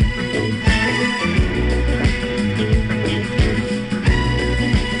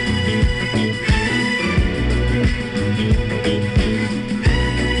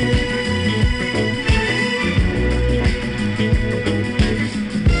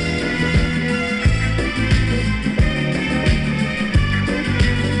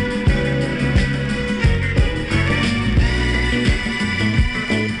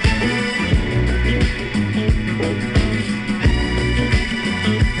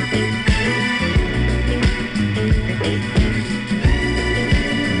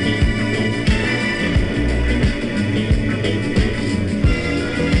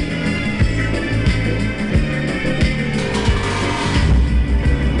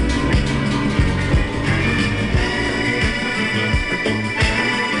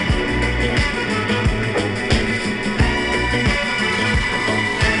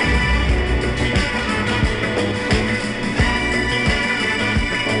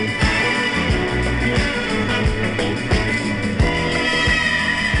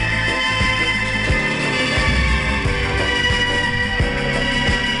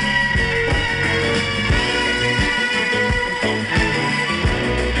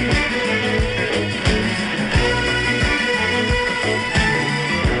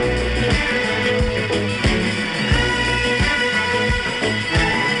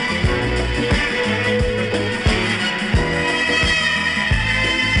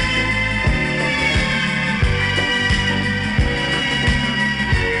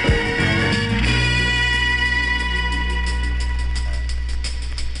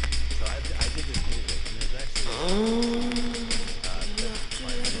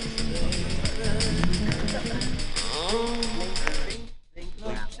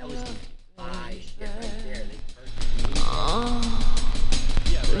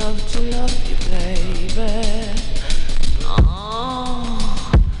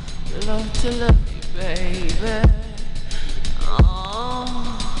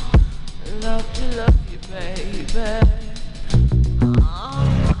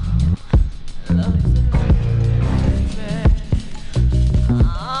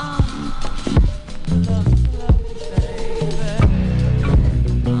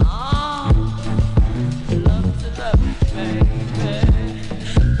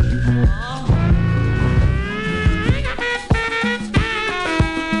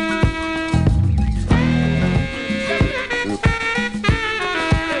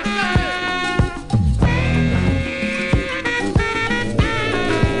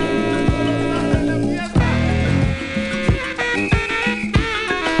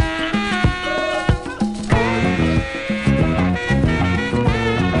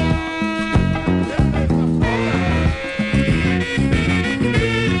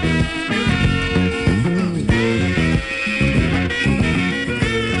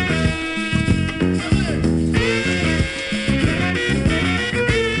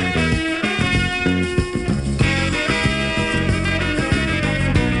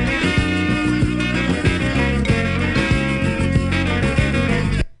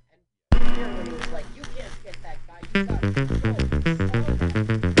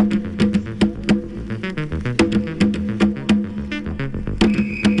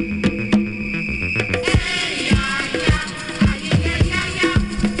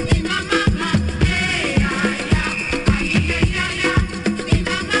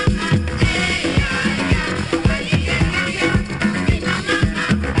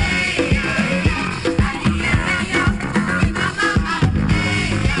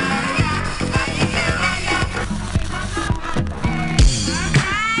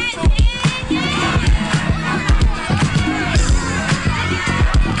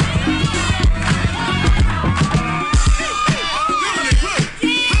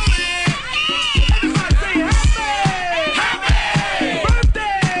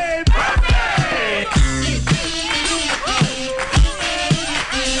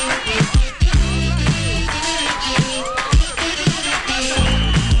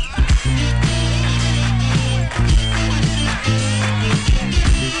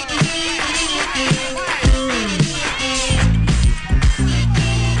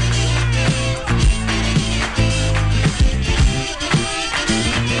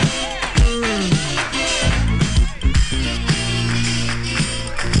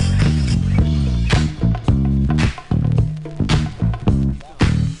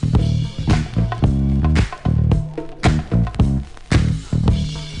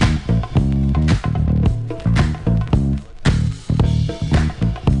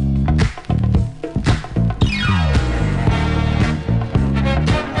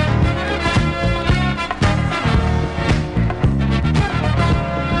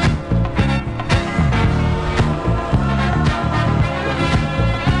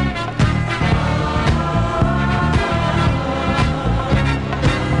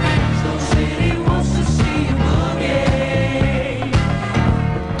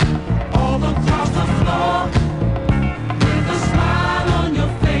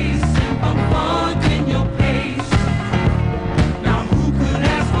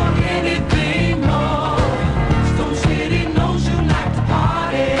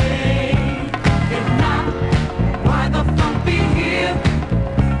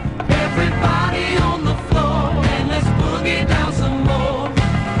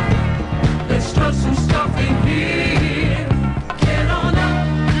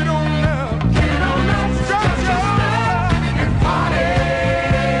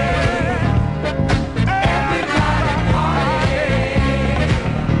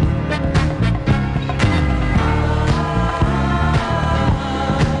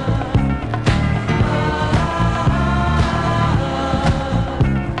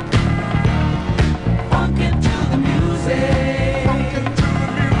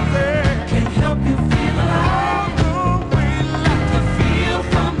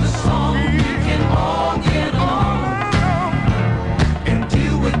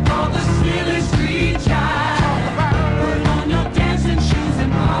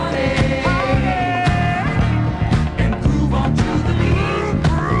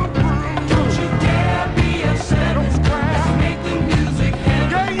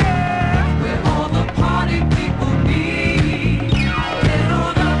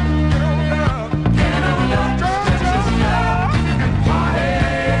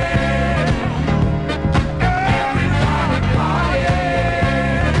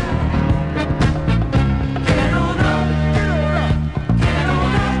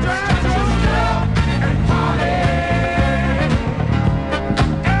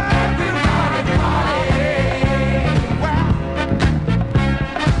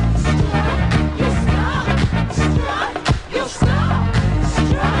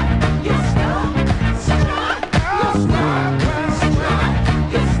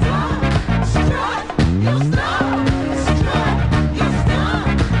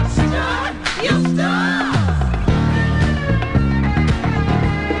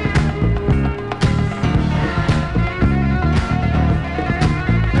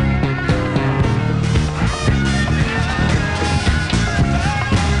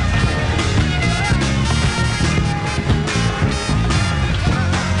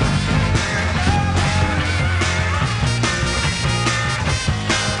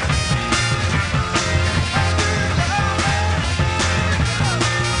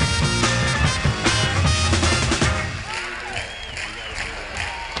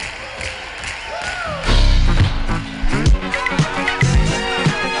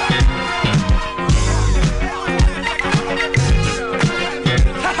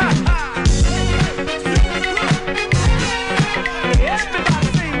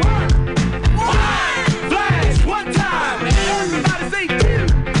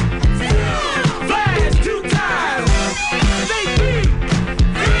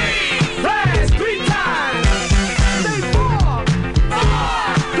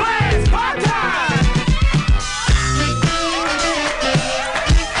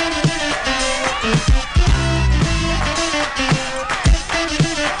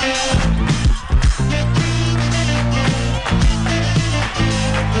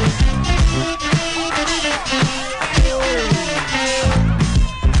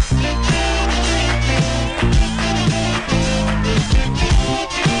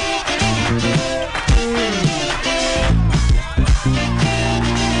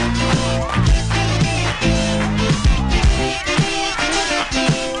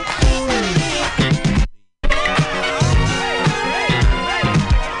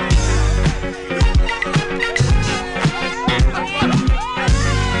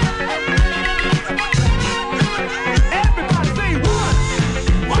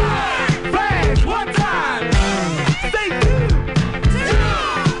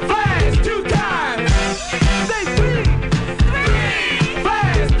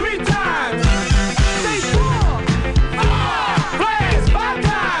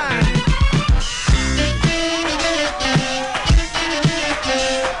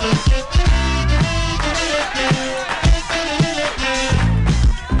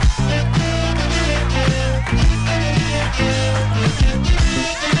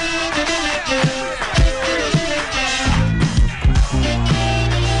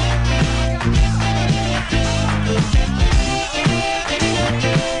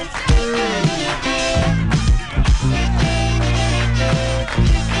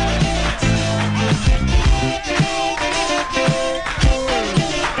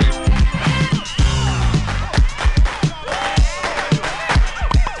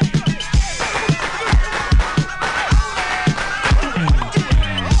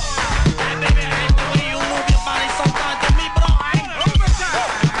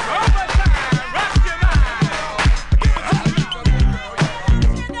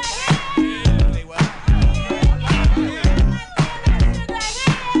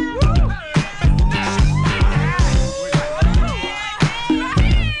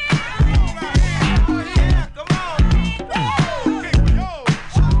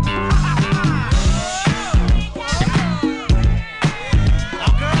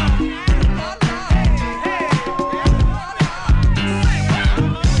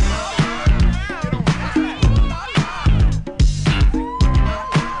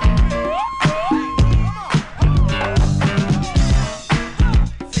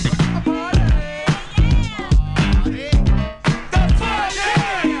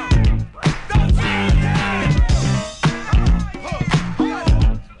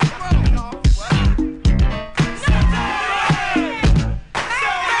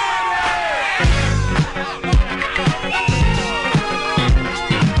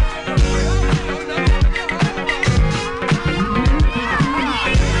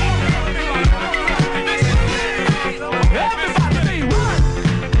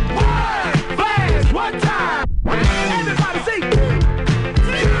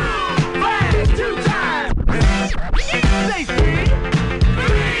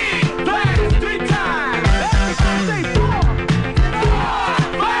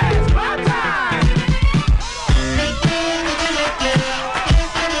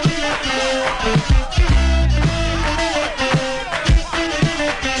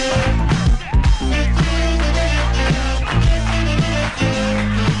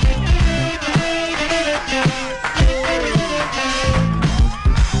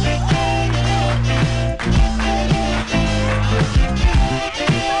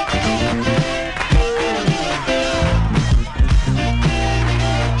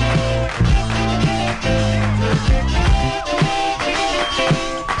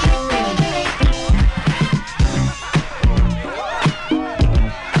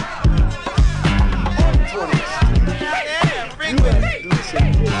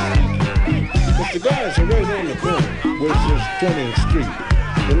 20th Street.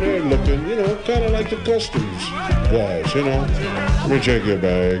 And they're looking, you know, kind of like the customs guys, you know. Let me check your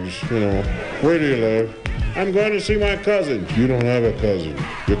bags, you know. Where do you live? I'm going to see my cousin. You don't have a cousin.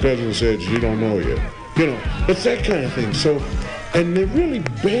 Your cousin said she don't know you. You know, it's that kind of thing. So, and they're really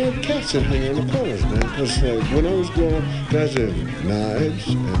bad cats that hang on the corners, man. Because like, when I was growing up, guys had knives,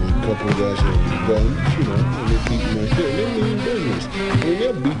 and a couple of guys had guns, you know, and they're beating my shit. They mean business. I mean,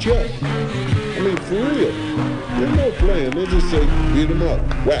 they'll beat you up. I mean, for real. There's no playing. They just say, beat them up,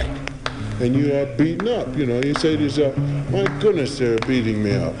 whack. And you are beaten up, you know. You say to yourself, my goodness, they're beating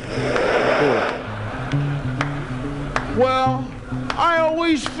me up. Well, I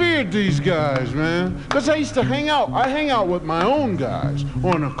always feared these guys, man. Because I used to hang out. I hang out with my own guys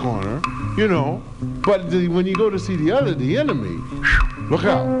on the corner, you know. But when you go to see the enemy, look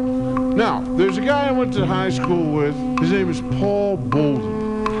out. Now, there's a guy I went to high school with. His name is Paul Bolden.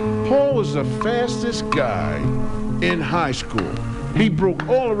 Paul was the fastest guy in high school. He broke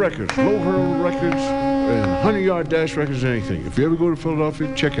all the records, low hurdle records, and 100-yard dash records, and anything. If you ever go to Philadelphia,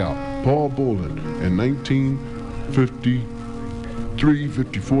 check out Paul Bolden. In 1953,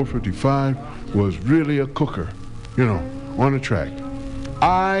 54, 55, was really a cooker, you know, on the track.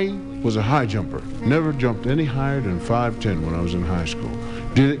 I was a high jumper. Never jumped any higher than 5'10" when I was in high school.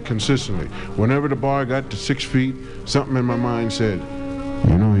 Did it consistently. Whenever the bar got to 6 feet, something in my mind said,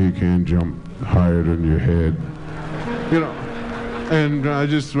 you know you can't jump higher than your head. You know, and I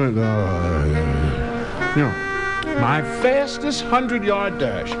just went, you know, my fastest 100-yard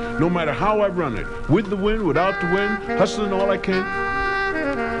dash, no matter how I run it, with the wind, without the wind, hustling all I can,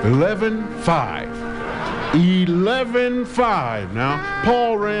 11.5. 11.5. Now,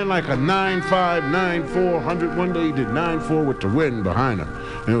 Paul ran like a 9.5, 9.4, 100. One day he did 9.4 with the wind behind him.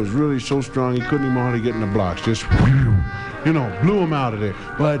 And it was really so strong he couldn't even hardly get in the blocks. Just, you know, blew him out of there.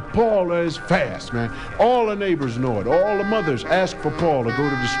 But Paul is fast, man. All the neighbors know it. All the mothers ask for Paul to go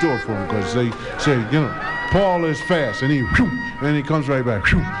to the store for him because they say, you know, Paul is fast. And he comes right back.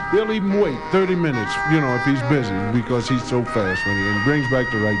 They'll even wait 30 minutes, you know, if he's busy because he's so fast when he brings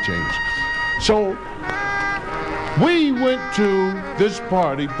back the right change. So we went to this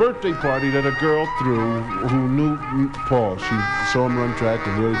birthday party that a girl threw who knew Paul. She saw him run track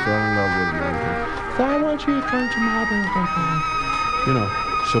and really fell in love with him and everything. So I want you to come to my birthday party. You know,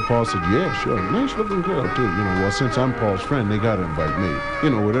 so Paul said, yeah, sure. Nice looking girl too. You know, well, since I'm Paul's friend, they got to invite me. You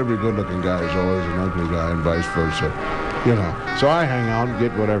know, with every good looking guy, there's always an ugly guy and vice versa. You know, so I hang out and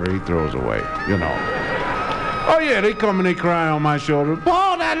get whatever he throws away, you know. Oh yeah, they come and they cry on my shoulder.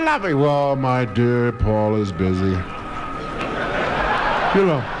 Paul, that love me. Well, my dear, Paul is busy. You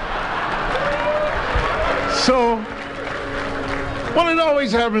know. So, well, it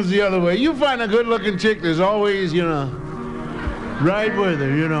always happens the other way. You find a good-looking chick, there's always, you know, right with her,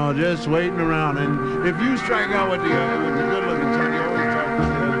 you know, just waiting around. And if you strike out with the good-looking chick, you always talk to the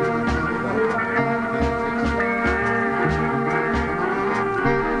other.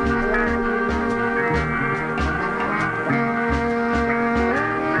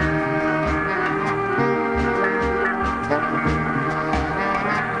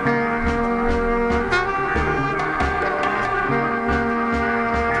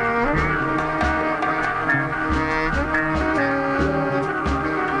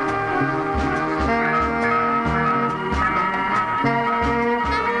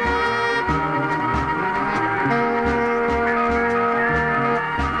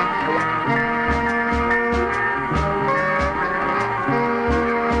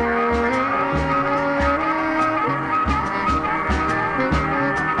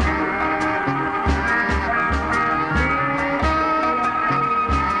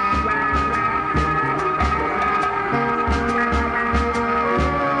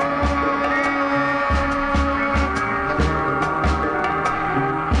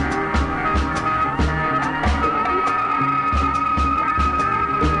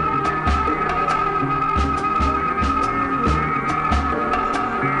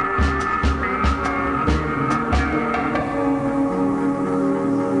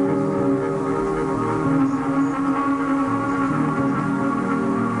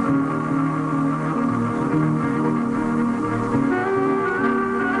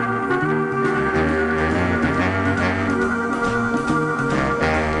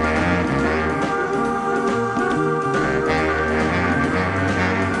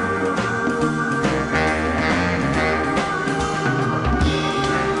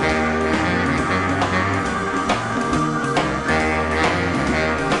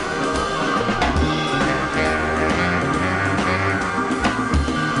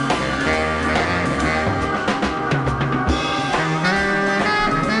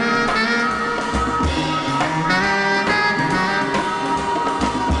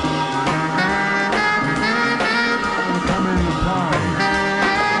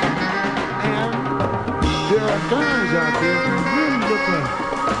 got guys out there who really look like.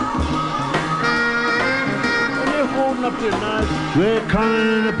 And they're holding up their knives. We're coming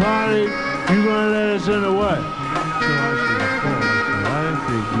in the party. You gonna let us in or what? So I said, Paul, I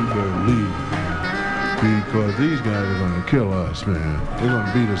think you better leave. Because these guys are gonna kill us, man. They're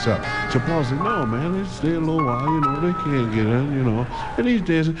gonna beat us up. So Paul said, no, man, let's stay a little while, you know, they can't get in, you know. And he's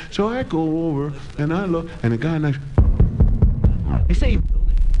dancing. So I go over and I look, and the guy next. He say,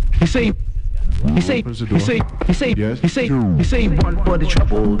 one for the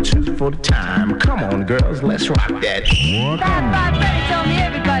trouble, two for the time. Come on, girls, let's rock that. That Freddy told me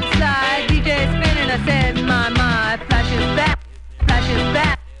everybody's slide. DJ spinning, I said, my, flash is back, flash is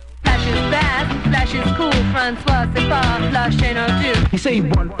back. Flash is fast, flash is cool, Francois, c'est pas, flash ain't no do. He say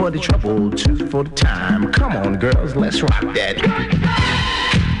one for the trouble, two for the time. Come on, girls, let's rock that.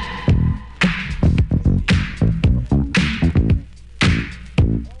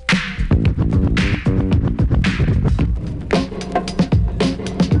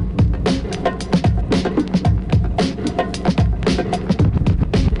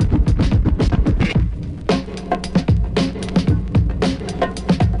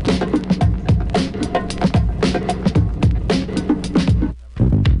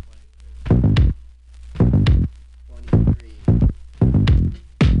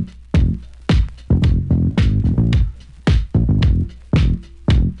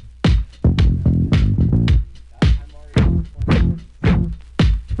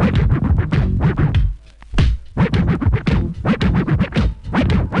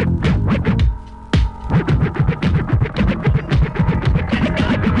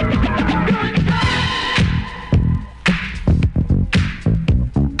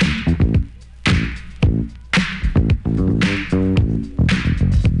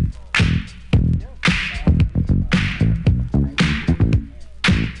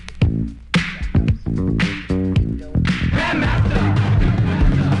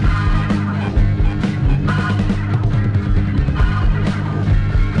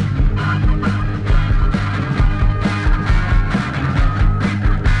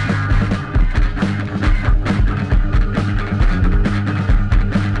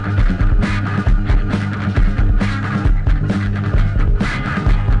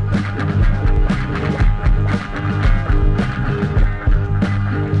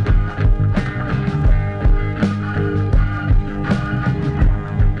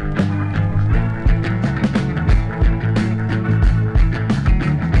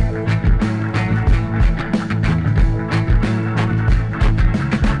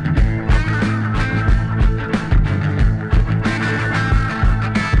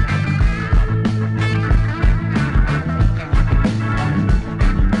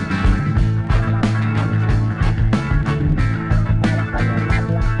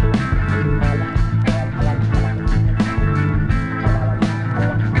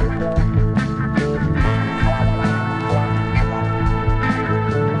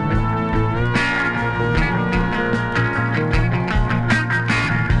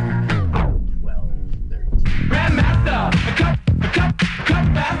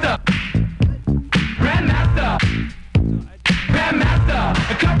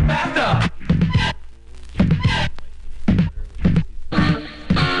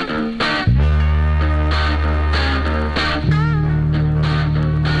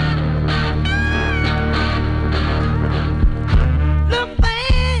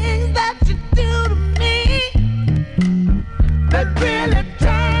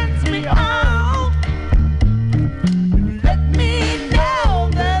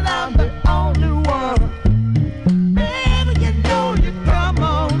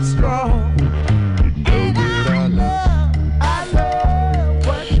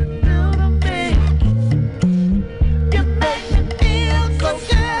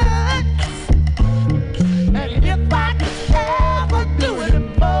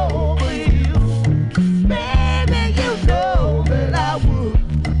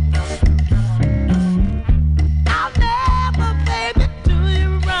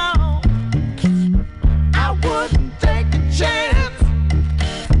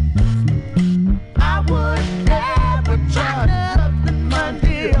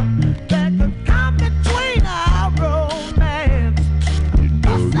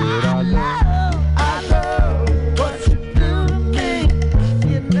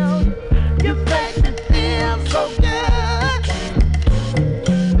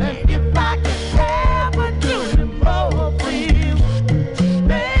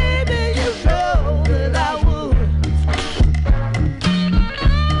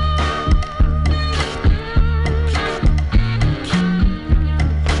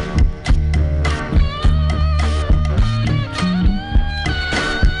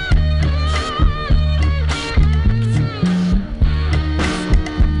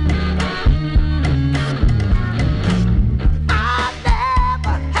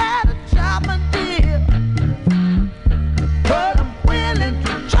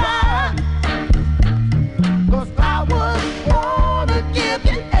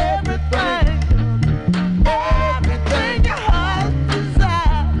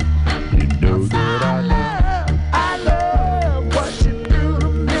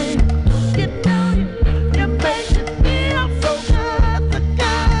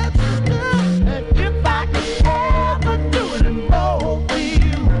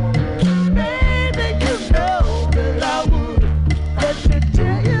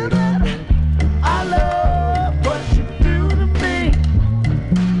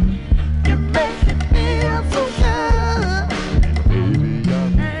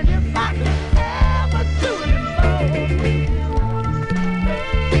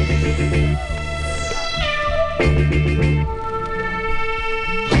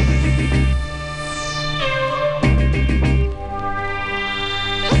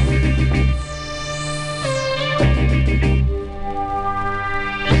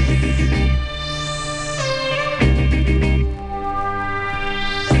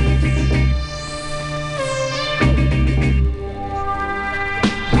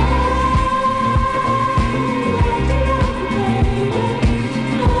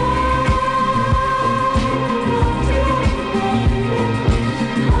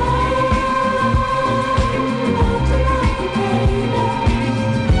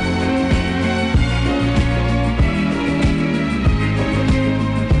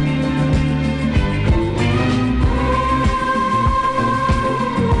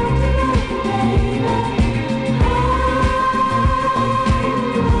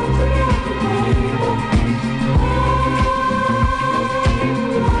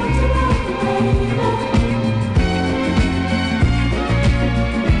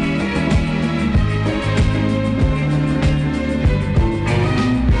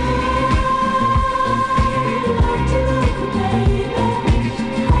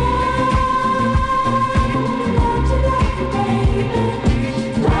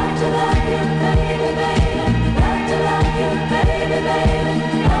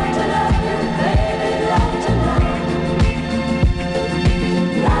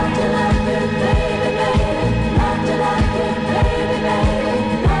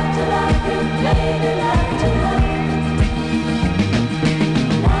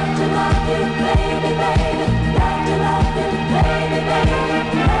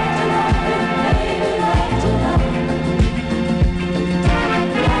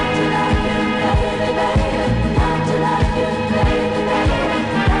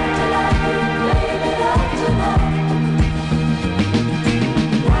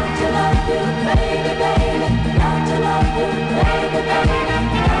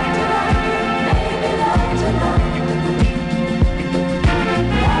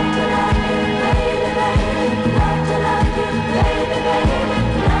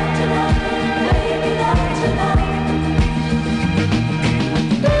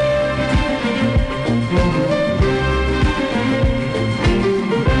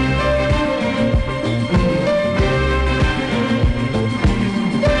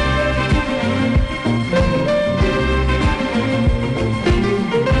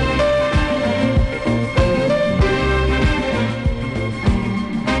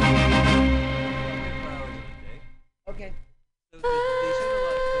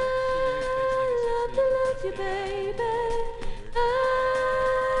 you, baby. I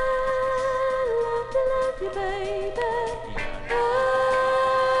love you, baby. I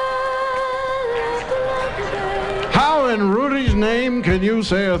love you, baby. How in Rudy's name can you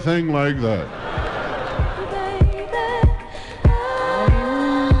say a thing like that?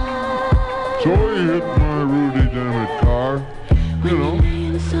 So he hit my Rudy damn it car. You know,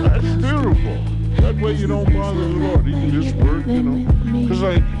 that's beautiful. That way you don't bother the Lord. He can just work, you know. Because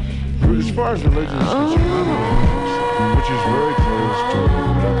like, as far as religion is concerned, I'm an atheist, which is very close to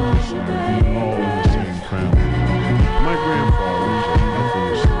Baptist and all in the same family. My grandfather was an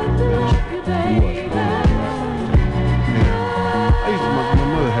atheist minister. He was really and my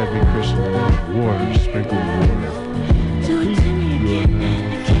mother had me christened in water, sprinkled water.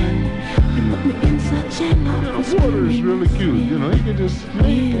 Water is really cute, you know. You can just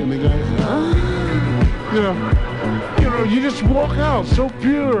and the guys, you know, you just walk out so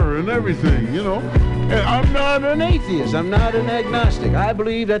pure and everything, you know. And I'm not an atheist. I'm not an agnostic. I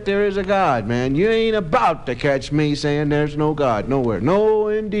believe that there is a God, man. You ain't about to catch me saying there's no God nowhere. No,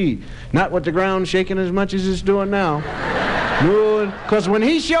 indeed. Not with the ground shaking as much as it's doing now. No, because when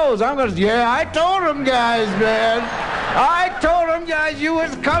he shows, I'm gonna. Yeah, I told him, guys, man. I told them guys you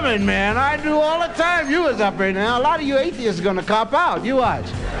was coming, man. I knew all the time you was up here now. A lot of you atheists are gonna cop out. You watch.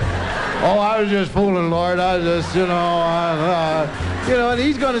 Oh, I was just fooling, Lord. I was just, you know, and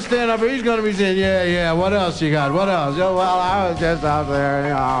he's gonna stand up here. He's gonna be saying, yeah. What else you got? What else? Oh, well, I was just out there,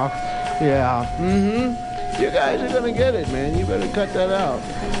 you know. Yeah. You guys are gonna get it, man. You better cut that out.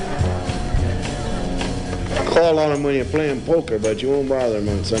 Call on him when you're playing poker, but you won't bother him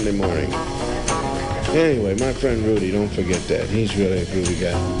on Sunday morning. Anyway, my friend Rudy, don't forget that. He's really a groovy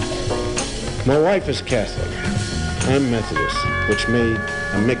guy. My wife is Catholic. I'm Methodist, which made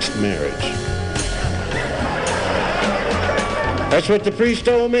a mixed marriage. That's what the priest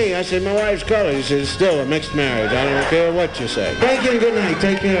told me. I said, my wife's colored. He said, it's still a mixed marriage. I don't care what you say. Thank you and good night.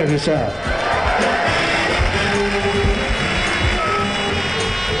 Take care of yourself.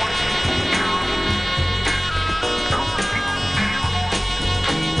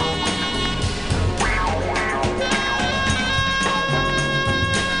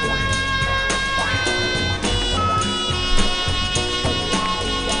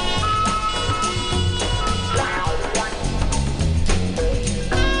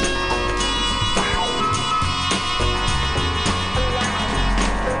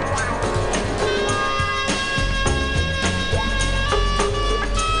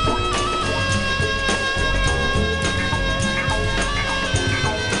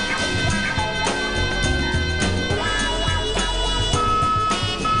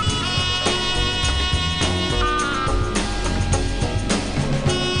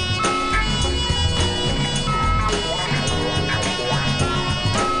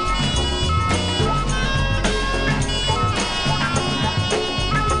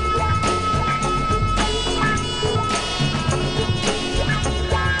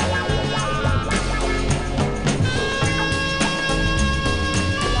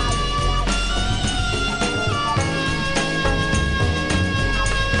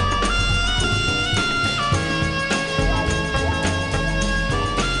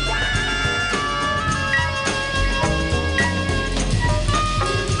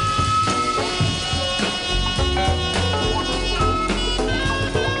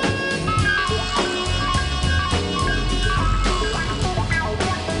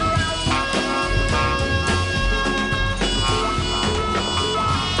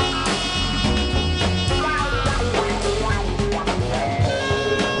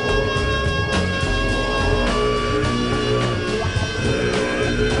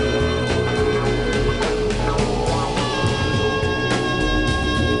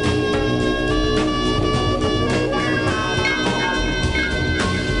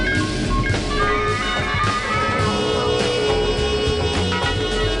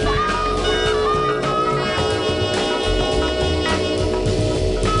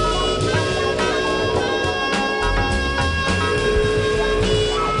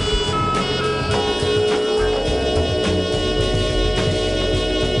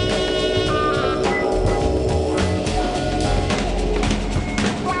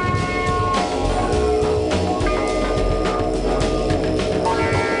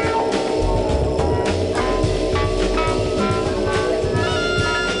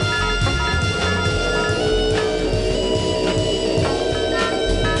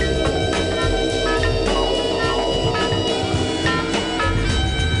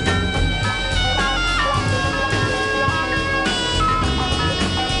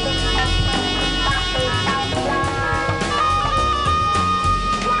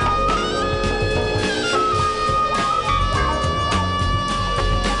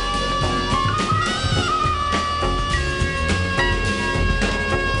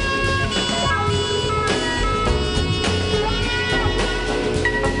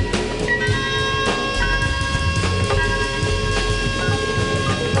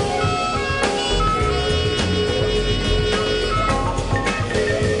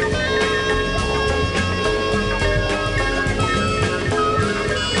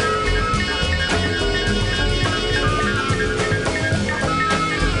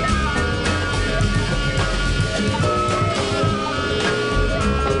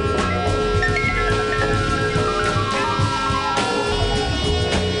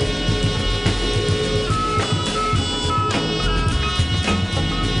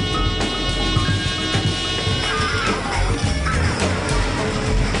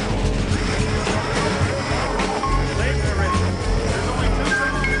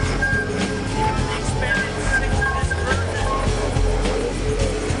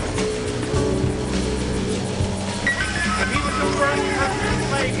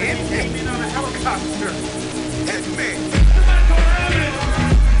 Came in on a helicopter. Hit me.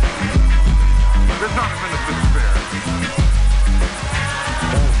 There's not a minute to spare.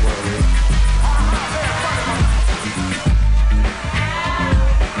 Don't worry.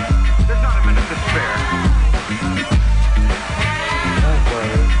 There's not a minute to spare. Don't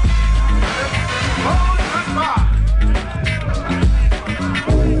worry. Hold the bar.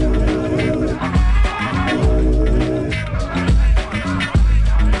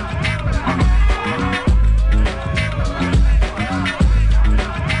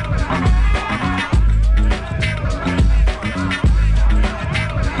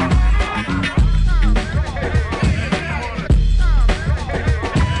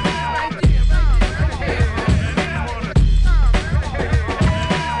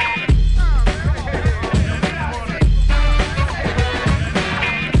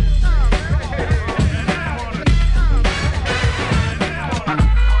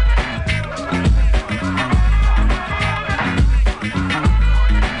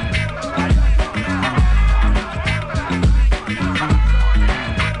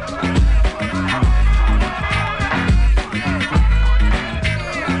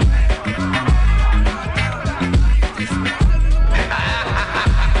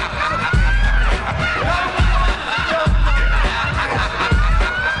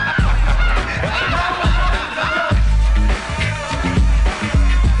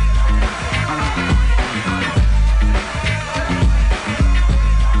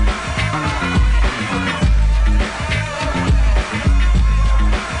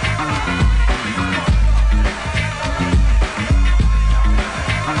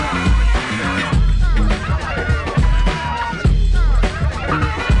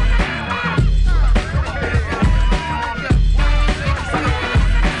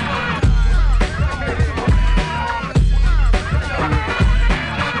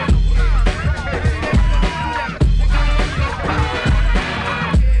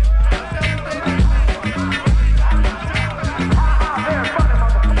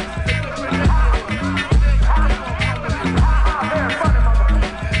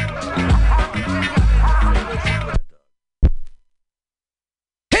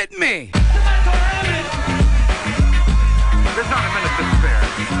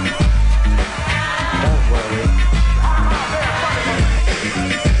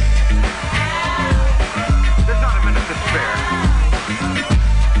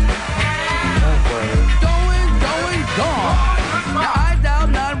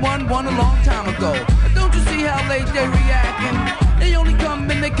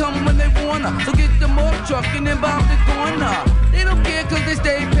 trucking and bomb the corner. They don't care cause they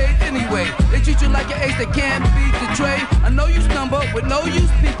stay paid anyway. They treat you like an ace that can't beat the trade. I know you stumble with no use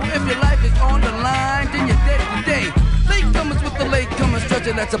people. If your life is on the line, then you're dead today. Latecomers with the latecomer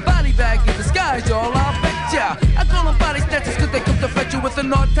stretcher, that's a body bag in disguise, y'all, I'll bet ya. I call them body snatchers cause they come to fetch you with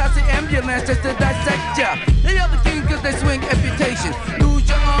an autopsy ambulance just to dissect ya. They are the king cause they swing amputation. Lose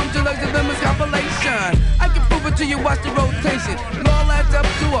your arms, your legs, and limbs, compilation. I can prove it to you, watch the rotation. It all adds up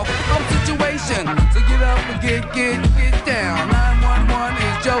to a f***up situation. So get up and get down. 911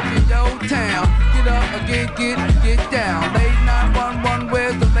 is joking your town. Get up and get down. Late 911,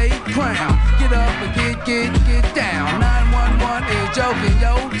 where's the late crown? Get up and get down. 911 is joking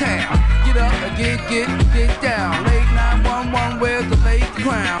your town. Get up and get down. Late 911, where's the late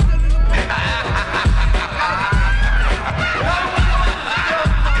crown?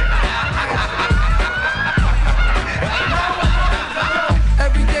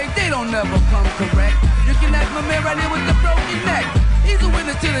 Every day they don't never come correct. You can ask my man right here with the broken neck. He's a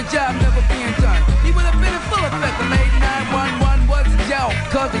witness to the job never being done. He would have been in full effect. The late 911 was a joke,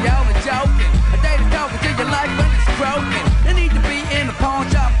 cause they all are joking. A day to talk until your life when it's broken. They need to be in the pawn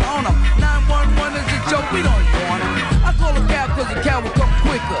shop on them. 911 is a joke, we don't want them. I call a cow cause the cow will come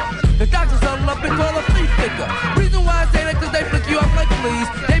quicker. The doctors huddle up and call a flea flicker. Reason why I say that cause they flick you off like fleas.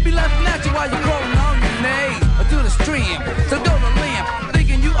 They be laughing at you while you're crawling on your knees. Or to the stream, so go to limb.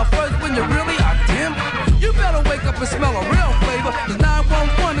 Thinking you are first when you really are dim. You better wake up and smell a real flavor. Cause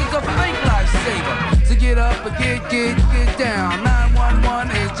 911 is a fake lifesaver. So get up and get down.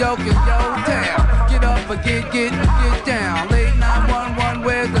 911 is joking your town. Get up and get down. Late 911,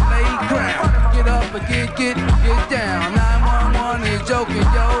 where's the late crown? Get up and get down. 911 is joking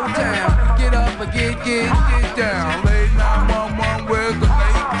your town. Get up and get down. Late 911, where's the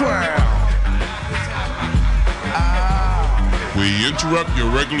late crown? We interrupt your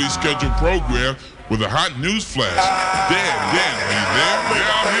regularly scheduled program with a hot news flash. Dan, you there?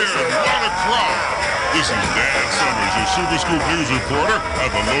 Yeah, I'm here. 1 o'clock. This is Dan Summers, your Super Scoop News reporter at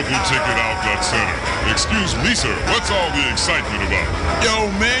the local ticket outlet center. Excuse me, sir, what's all the excitement about?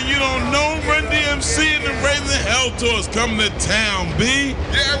 Yo, man, you don't know Run DMC and the Raising Hell Tours coming to town, B?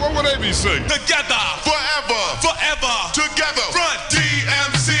 Yeah, what would they be saying? Together, Forever, forever, together, Run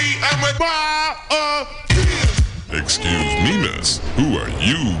DMC, and with Excuse me, miss. Who are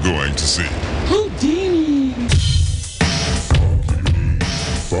you going to see? Houdini.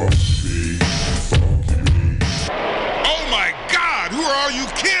 Funky. Oh my God! Who are all you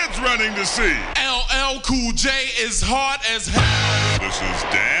kids running to see? LL Cool J is hard as hell. This is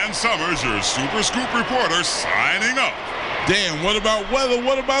Dan Summers, your Super Scoop reporter, signing up. Damn, what about weather?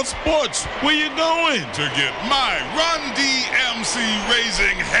 What about sports? Where you going? To get my Run DMC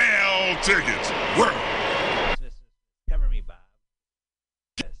Raising Hell tickets. Work. Cover me, Bob.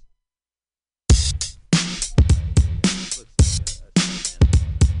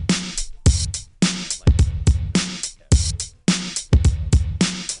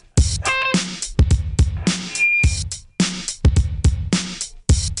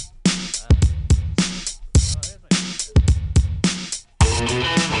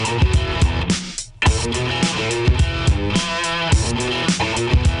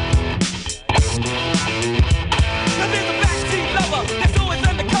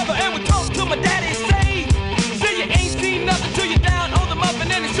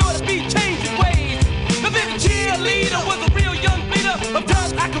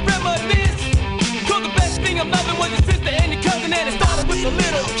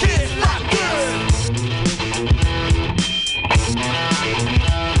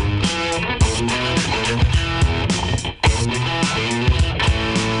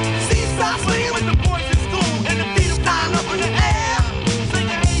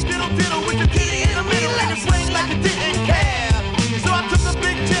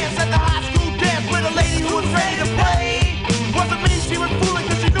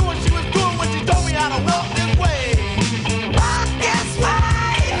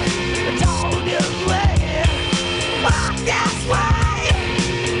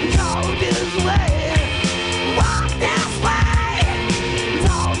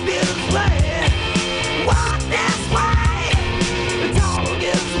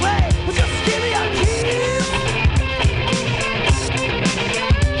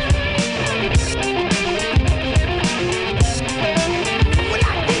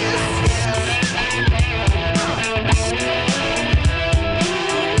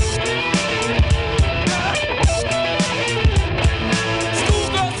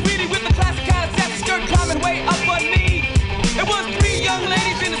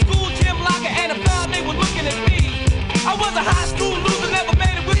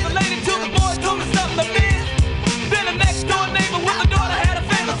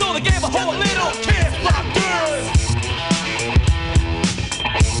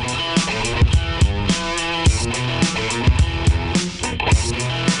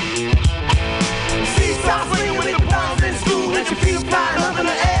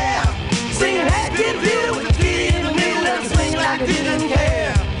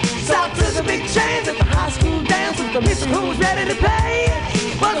 Who's ready to play?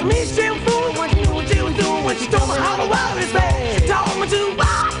 Was me still fooling when you knew what you was doing when she told me how the world is made? She told me to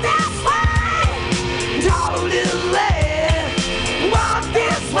walk this way, told this way, walk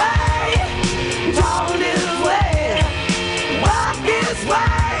this way, told this way, walk this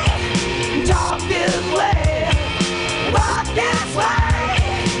way, talk this way, walk this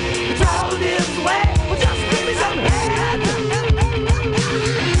way, told this way. Well, just give me some head.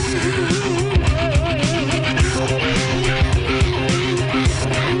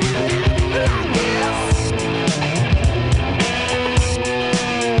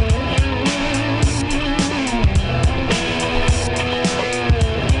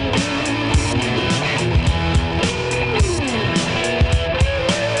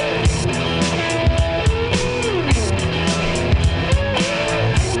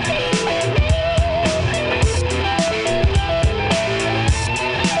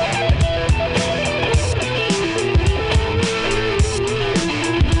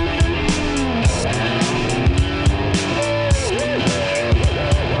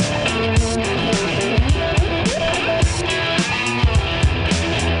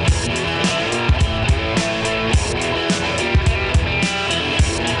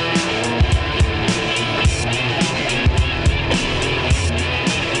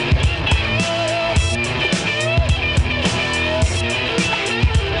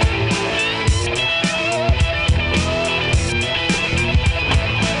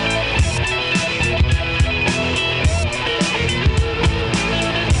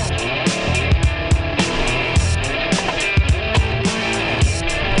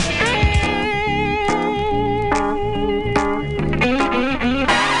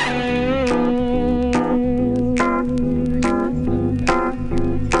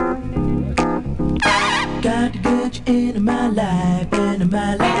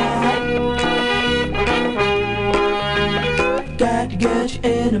 get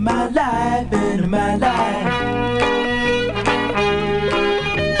you into my life, into my life.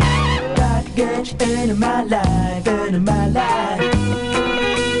 Got to get you into my life, into my life.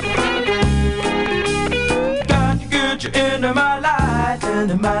 Got to get you into my life,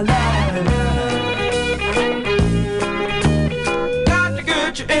 into my life. Got to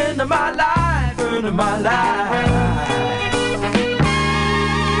get you into my life, into my life.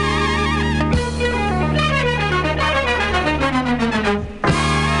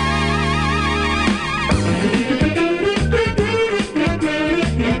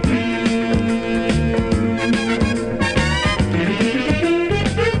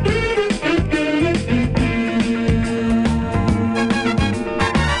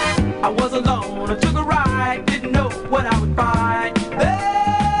 I was alone, I took a ride, didn't know what I would find.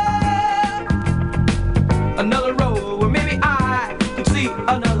 There, another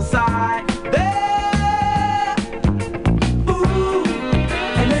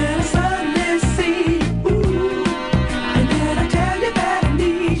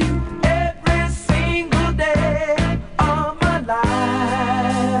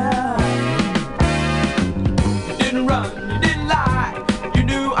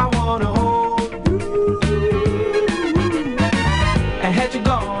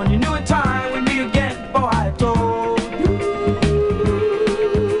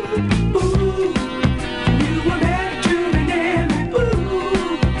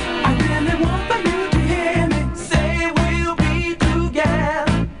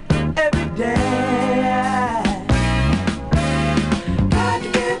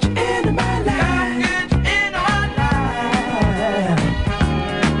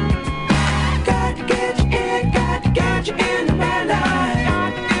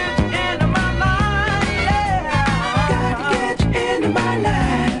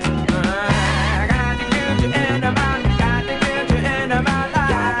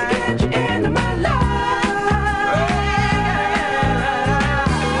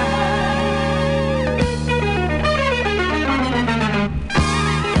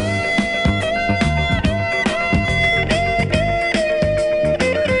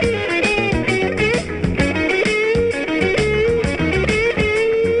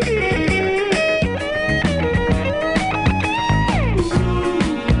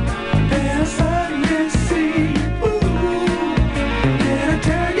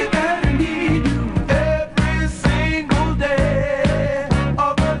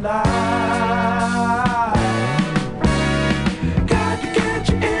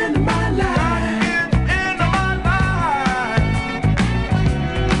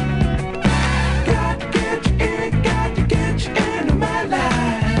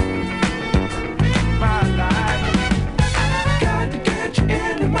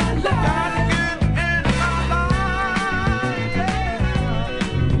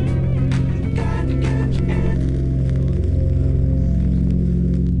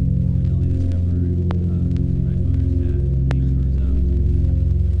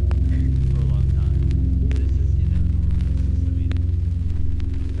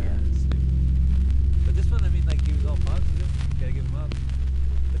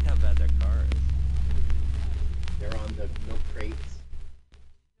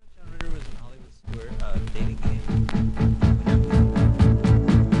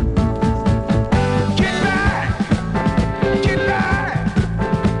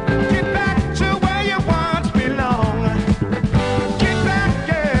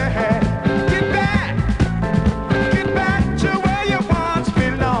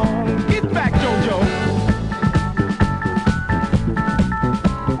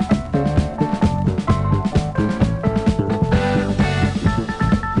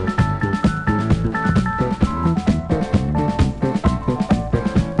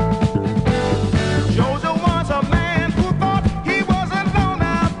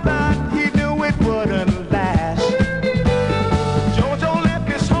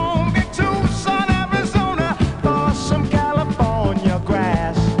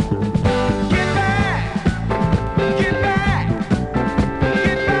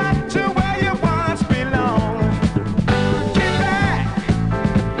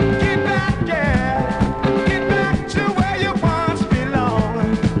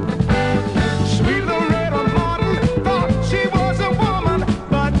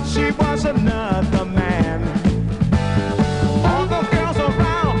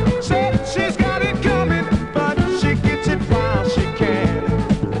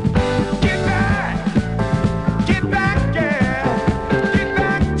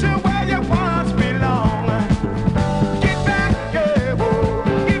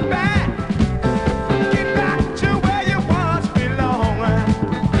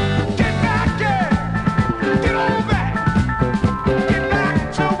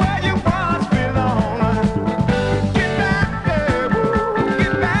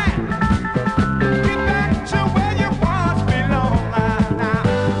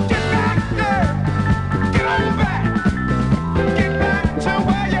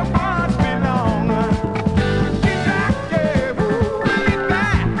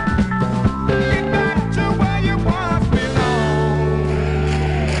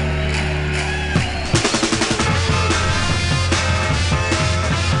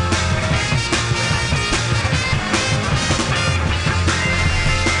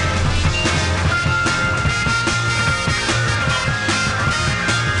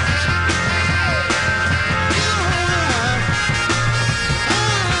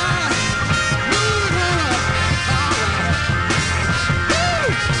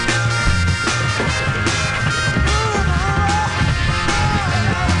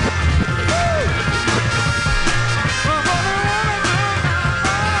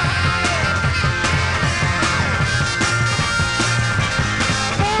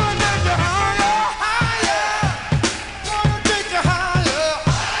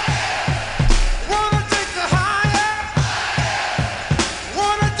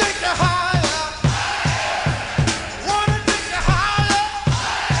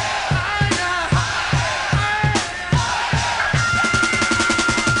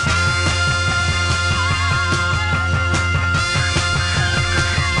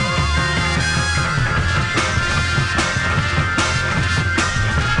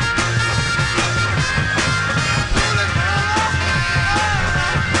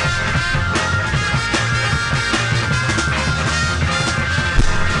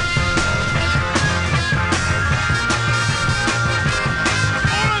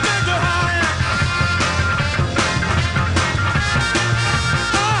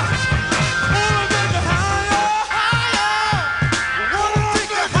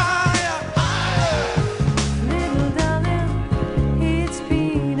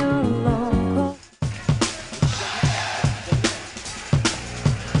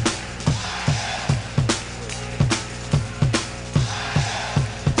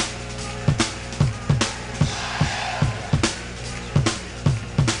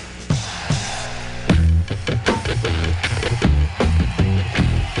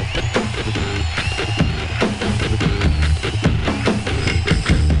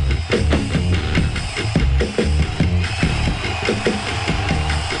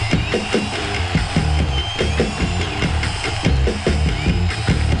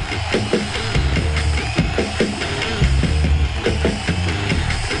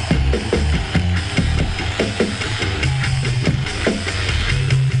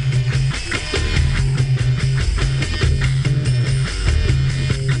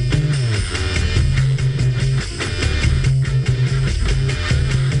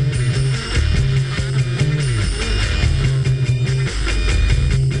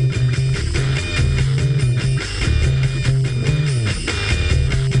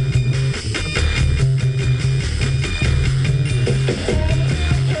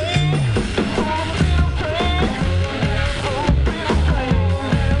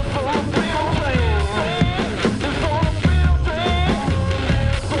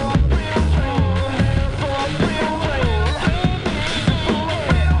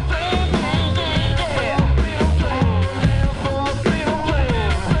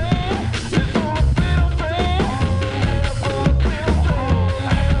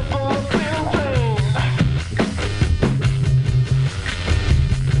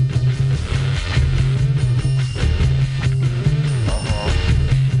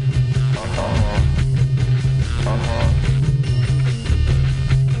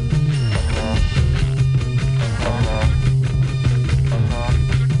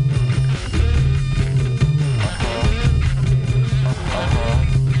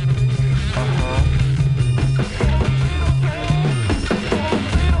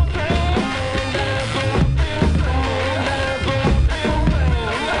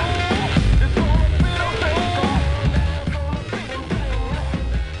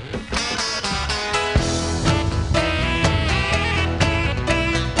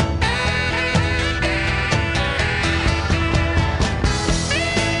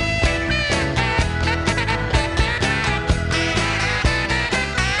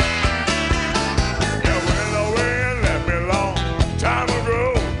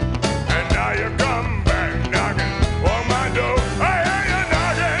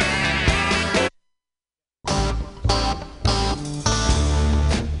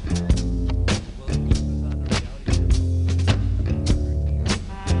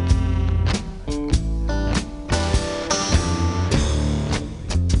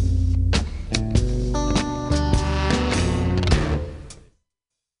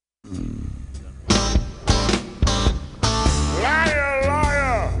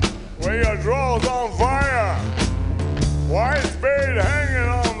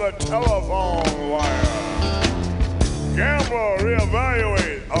the telephone wire. Gambler,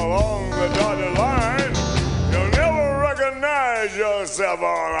 reevaluate along the dotted line. You'll never recognize yourself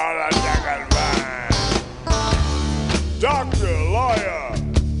on a second line. Doctor, lawyer,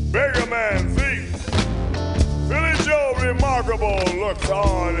 beggar man, thief. Billy Joe Remarkable looks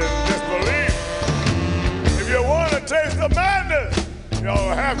on in disbelief. If you want to taste the madness, you'll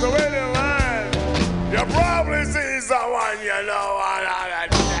have to wait in line. You probably see someone you know on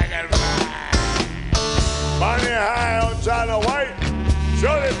a second line. Money high on China White,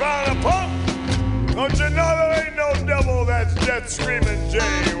 surely found a punk. Don't you know there ain't no devil that's dead screaming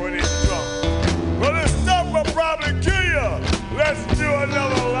Jay when he's drunk? Well, this stuff will probably kill you. Let's do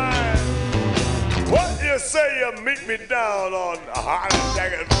another line. What you say you meet me down on a hot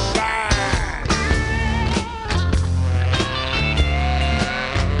second line?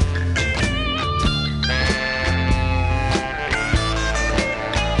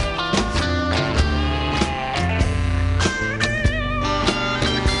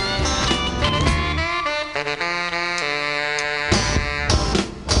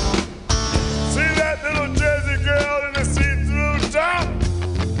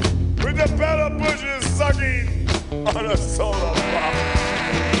 On a soda pop.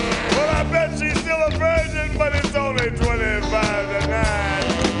 Well, I bet she's still a virgin, but it's only 25 to 9.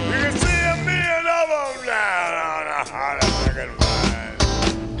 You can see a million of them down on a hot second line.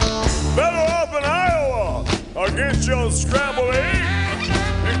 Better off in Iowa against your scrambled egg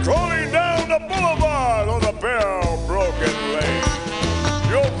and crawling down the boulevard on a pair of broken legs.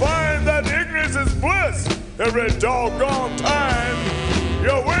 You'll find that ignorance is bliss every doggone time.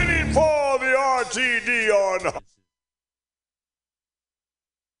 You're waiting for the RTD on.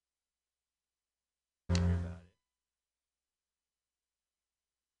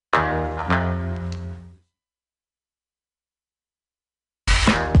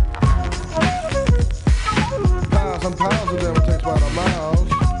 Pounds and pounds of them takes about a mile.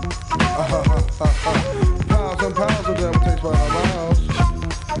 Pounds and pounds of them takes about a mile.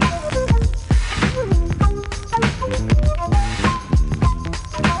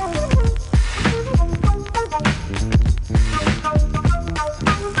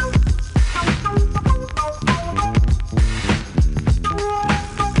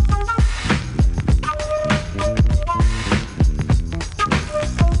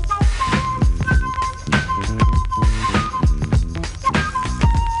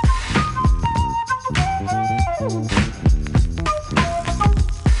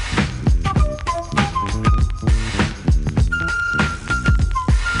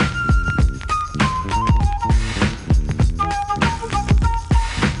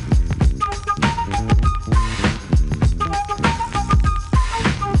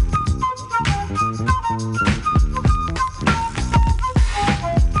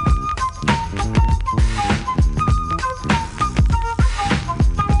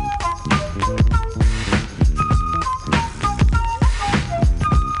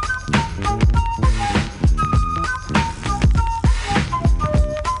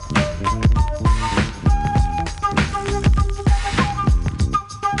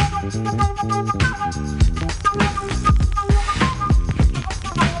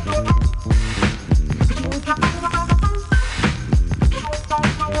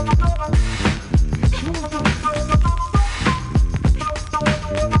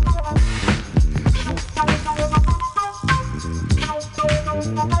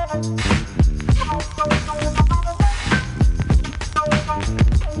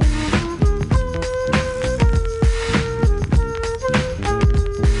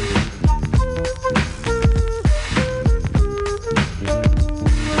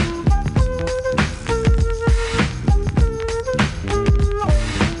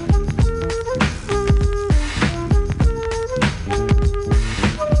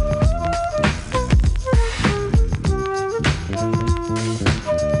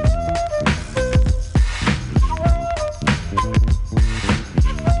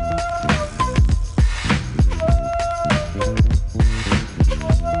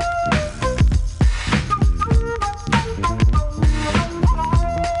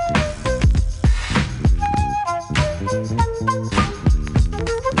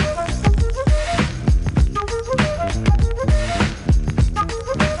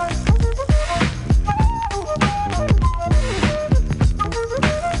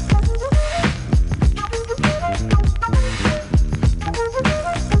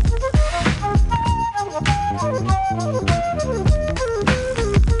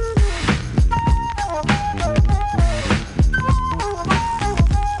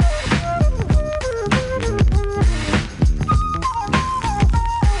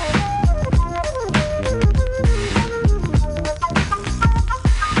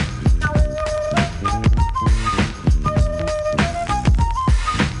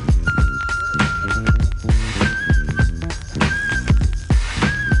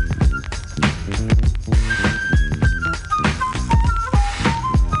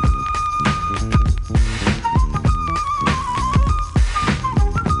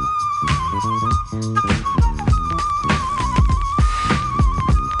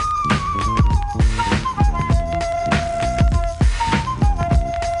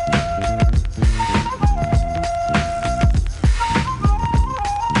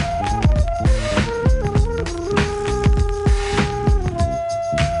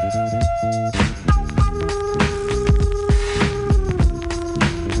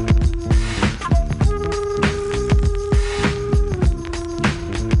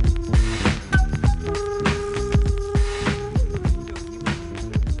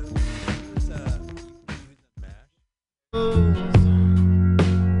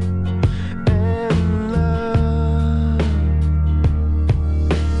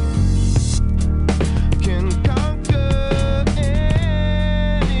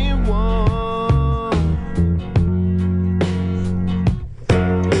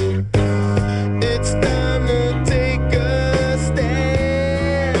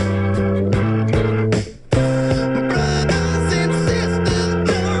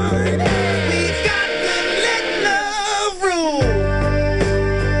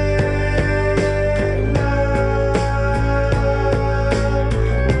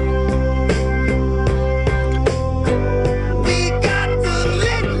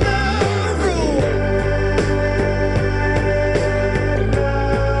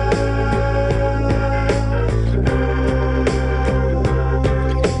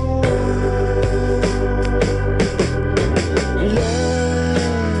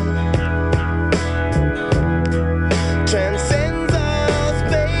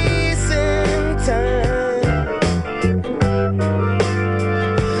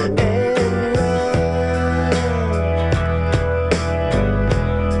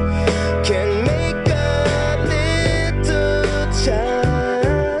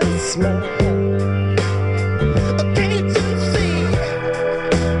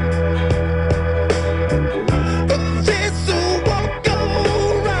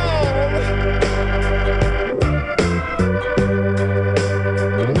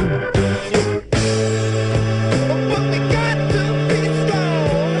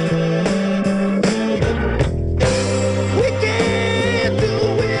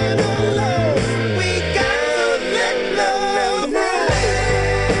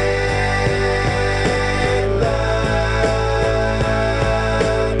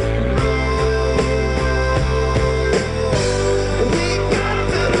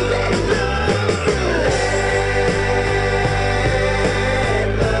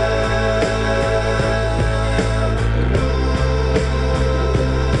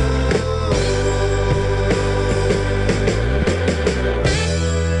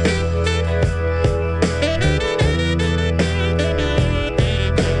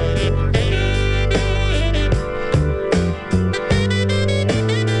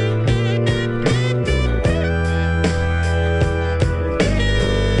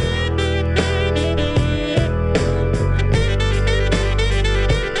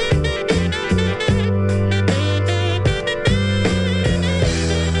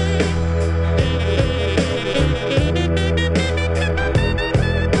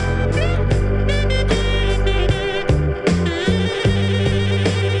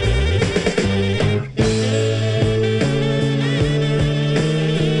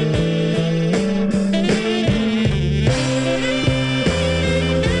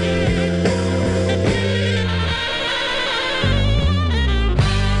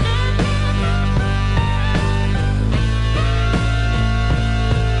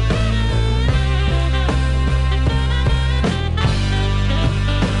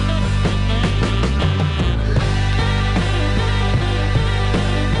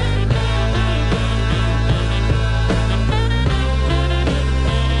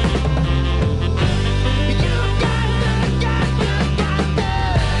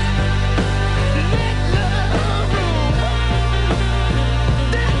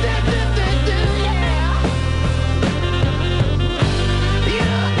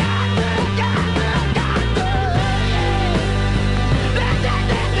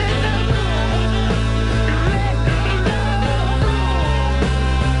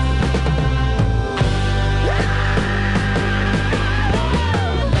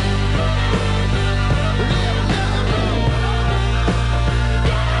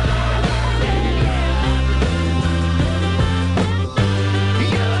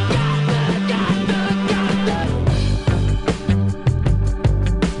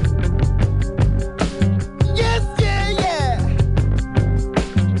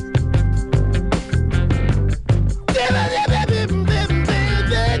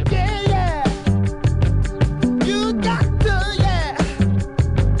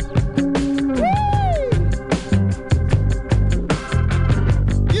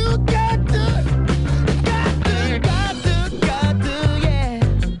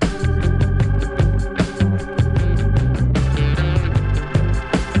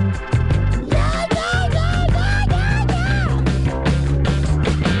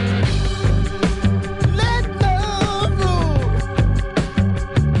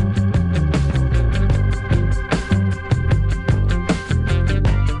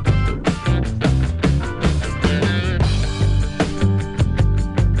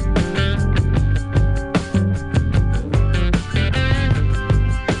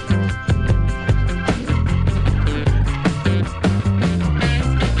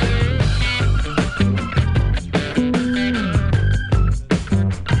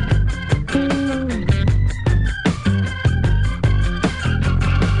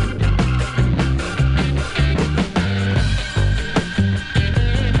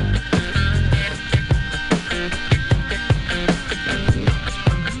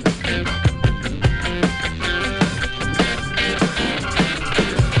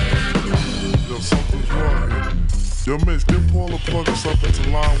 Mitch, get Paul to plug us up into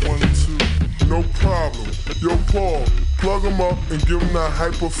line 1 and 2. No problem. Yo, Paul, plug him up and give him that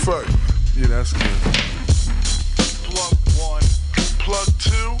hype effect. Yeah, that's good. Plug 1, plug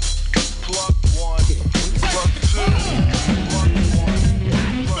 2, plug 1, plug 2, plug 1, plug 2.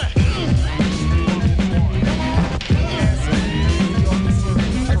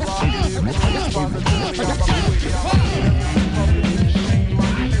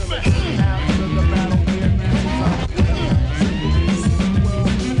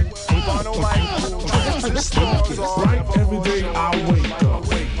 Right every day I wake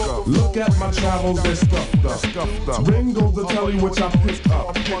up. Look at my travels, they're stuffed up. Ring goes the telly which I pick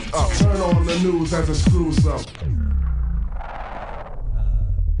up. Turn on the news as it screws up.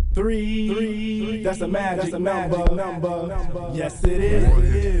 Three, that's a magic number. Yes, it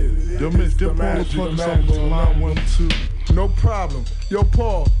is. Yo, Mitch, get Paul to plug us up into line 1 and 2. No problem. Yo,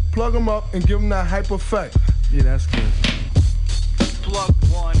 Paul, plug him up and give him that hype effect. Yeah, that's good. Plug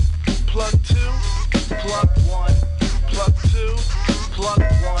 1, plug 2, plug 1, plug 2, plug 1,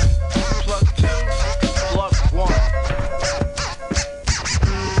 plug 2, plug 1.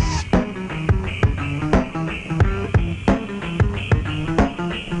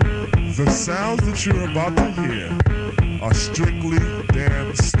 The sounds that you're about to hear are strictly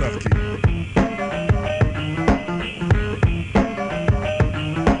damn Stucky.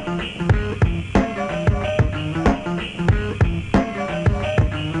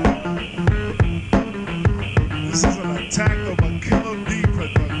 This is an attack of a Killer D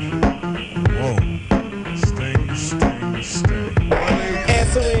production. Whoa. Sting.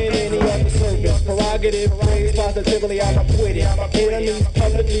 Answering any other service, prerogative, praise, positively, I'm acquitted. Enemies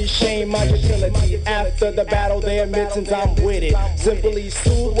publicly shame my utility. After the battle, they admit since I'm with it. Simply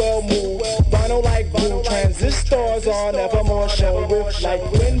soothe, well moved, vinyl like glue. Transistors are never more shown with like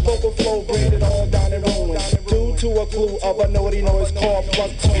wind, vocal flow, bring it all down in ruin. Due to a clue of a naughty noise called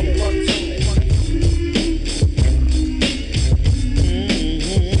plug tuning.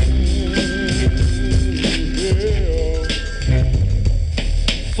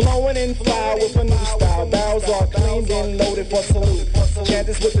 Flowing in fire with a new style. Barrels are cleaned and loaded for salute.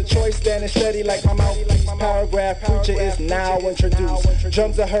 Chances with the choice standing steady like my mouthpiece. Paragraph preacher is now introduced.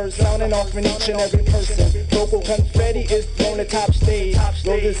 Drums are heard sounding off in each and every person. Vocal confetti is thrown at top stage.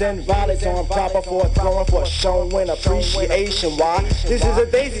 Roses and violets on proper for throwing for showing appreciation. Why? This is a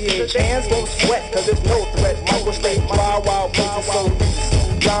daisy age. Hands won't sweat cause there's no threat. Michael stay dry while places so loose.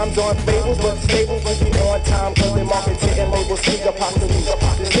 Rhymes on fables, but stables must be on time cause they market it and labels speak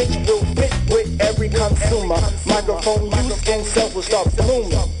apocalypse. The stitch will fit with every consumer. Microphone use and sales will start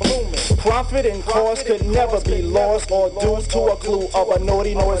blooming. Profit and cost could never be lost or due to a clue of a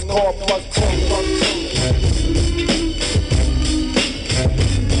naughty noise called plug tuning.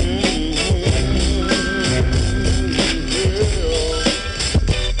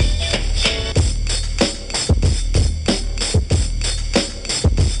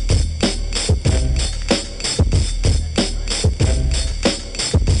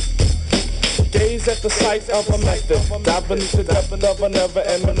 At the sight of a method, dive beneath the depth of a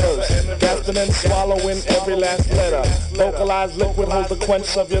never-ending thirst, gasping and swallowing every last letter. Vocalized liquid holds the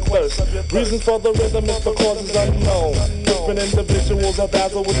quench of your thirst. Reason for the rhythm is because it's unknown. Different individuals are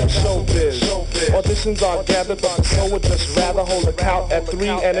dazzled with the showbiz. Auditions are gathered, but the soul would just rather hold a count at 3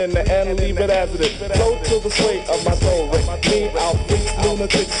 and in the end leave it as it is. Flow to the sway of my soul ring. Me, I'll freak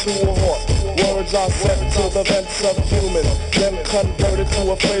lunatics to a horse. Words are set to the vents of humans, then converted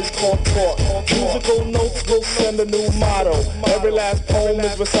to a phrase called talk. Musical notes will send a new motto. Every last poem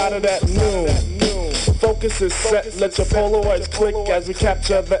is recited at noon. Focus is set, let your Polaroids click as we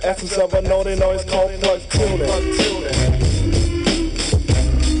capture the essence of a naughty noise called plug tuning.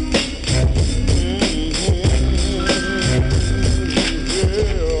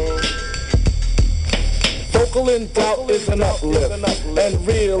 Vocal in doubt is an uplift, and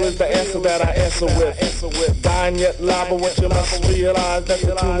real is the answer that I answer with. Dying yet lava, what you must realize that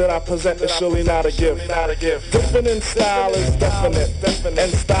the tune that I present is surely not a gift. Different in style is definite,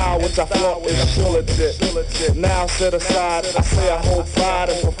 and style which I flaunt is sure legit. Now set aside, I say I hold pride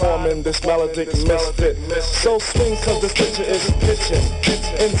in performing this melodic misfit. So sing cause this picture is pitching.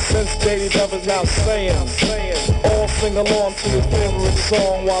 Incense JD Dove is now saying, all sing along to his favorite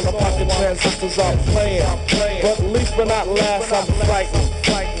song while the pocket transistors are playing. But least but not last, I'm frightened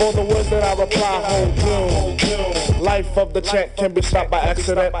for the words that I reply hold doom. Life of the chant can be stopped by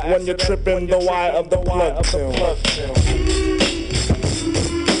accident when you're tripping the wire of the plug tune.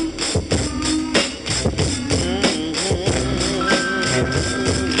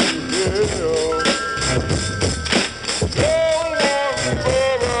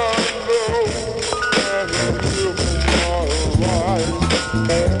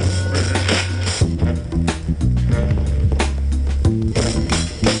 man.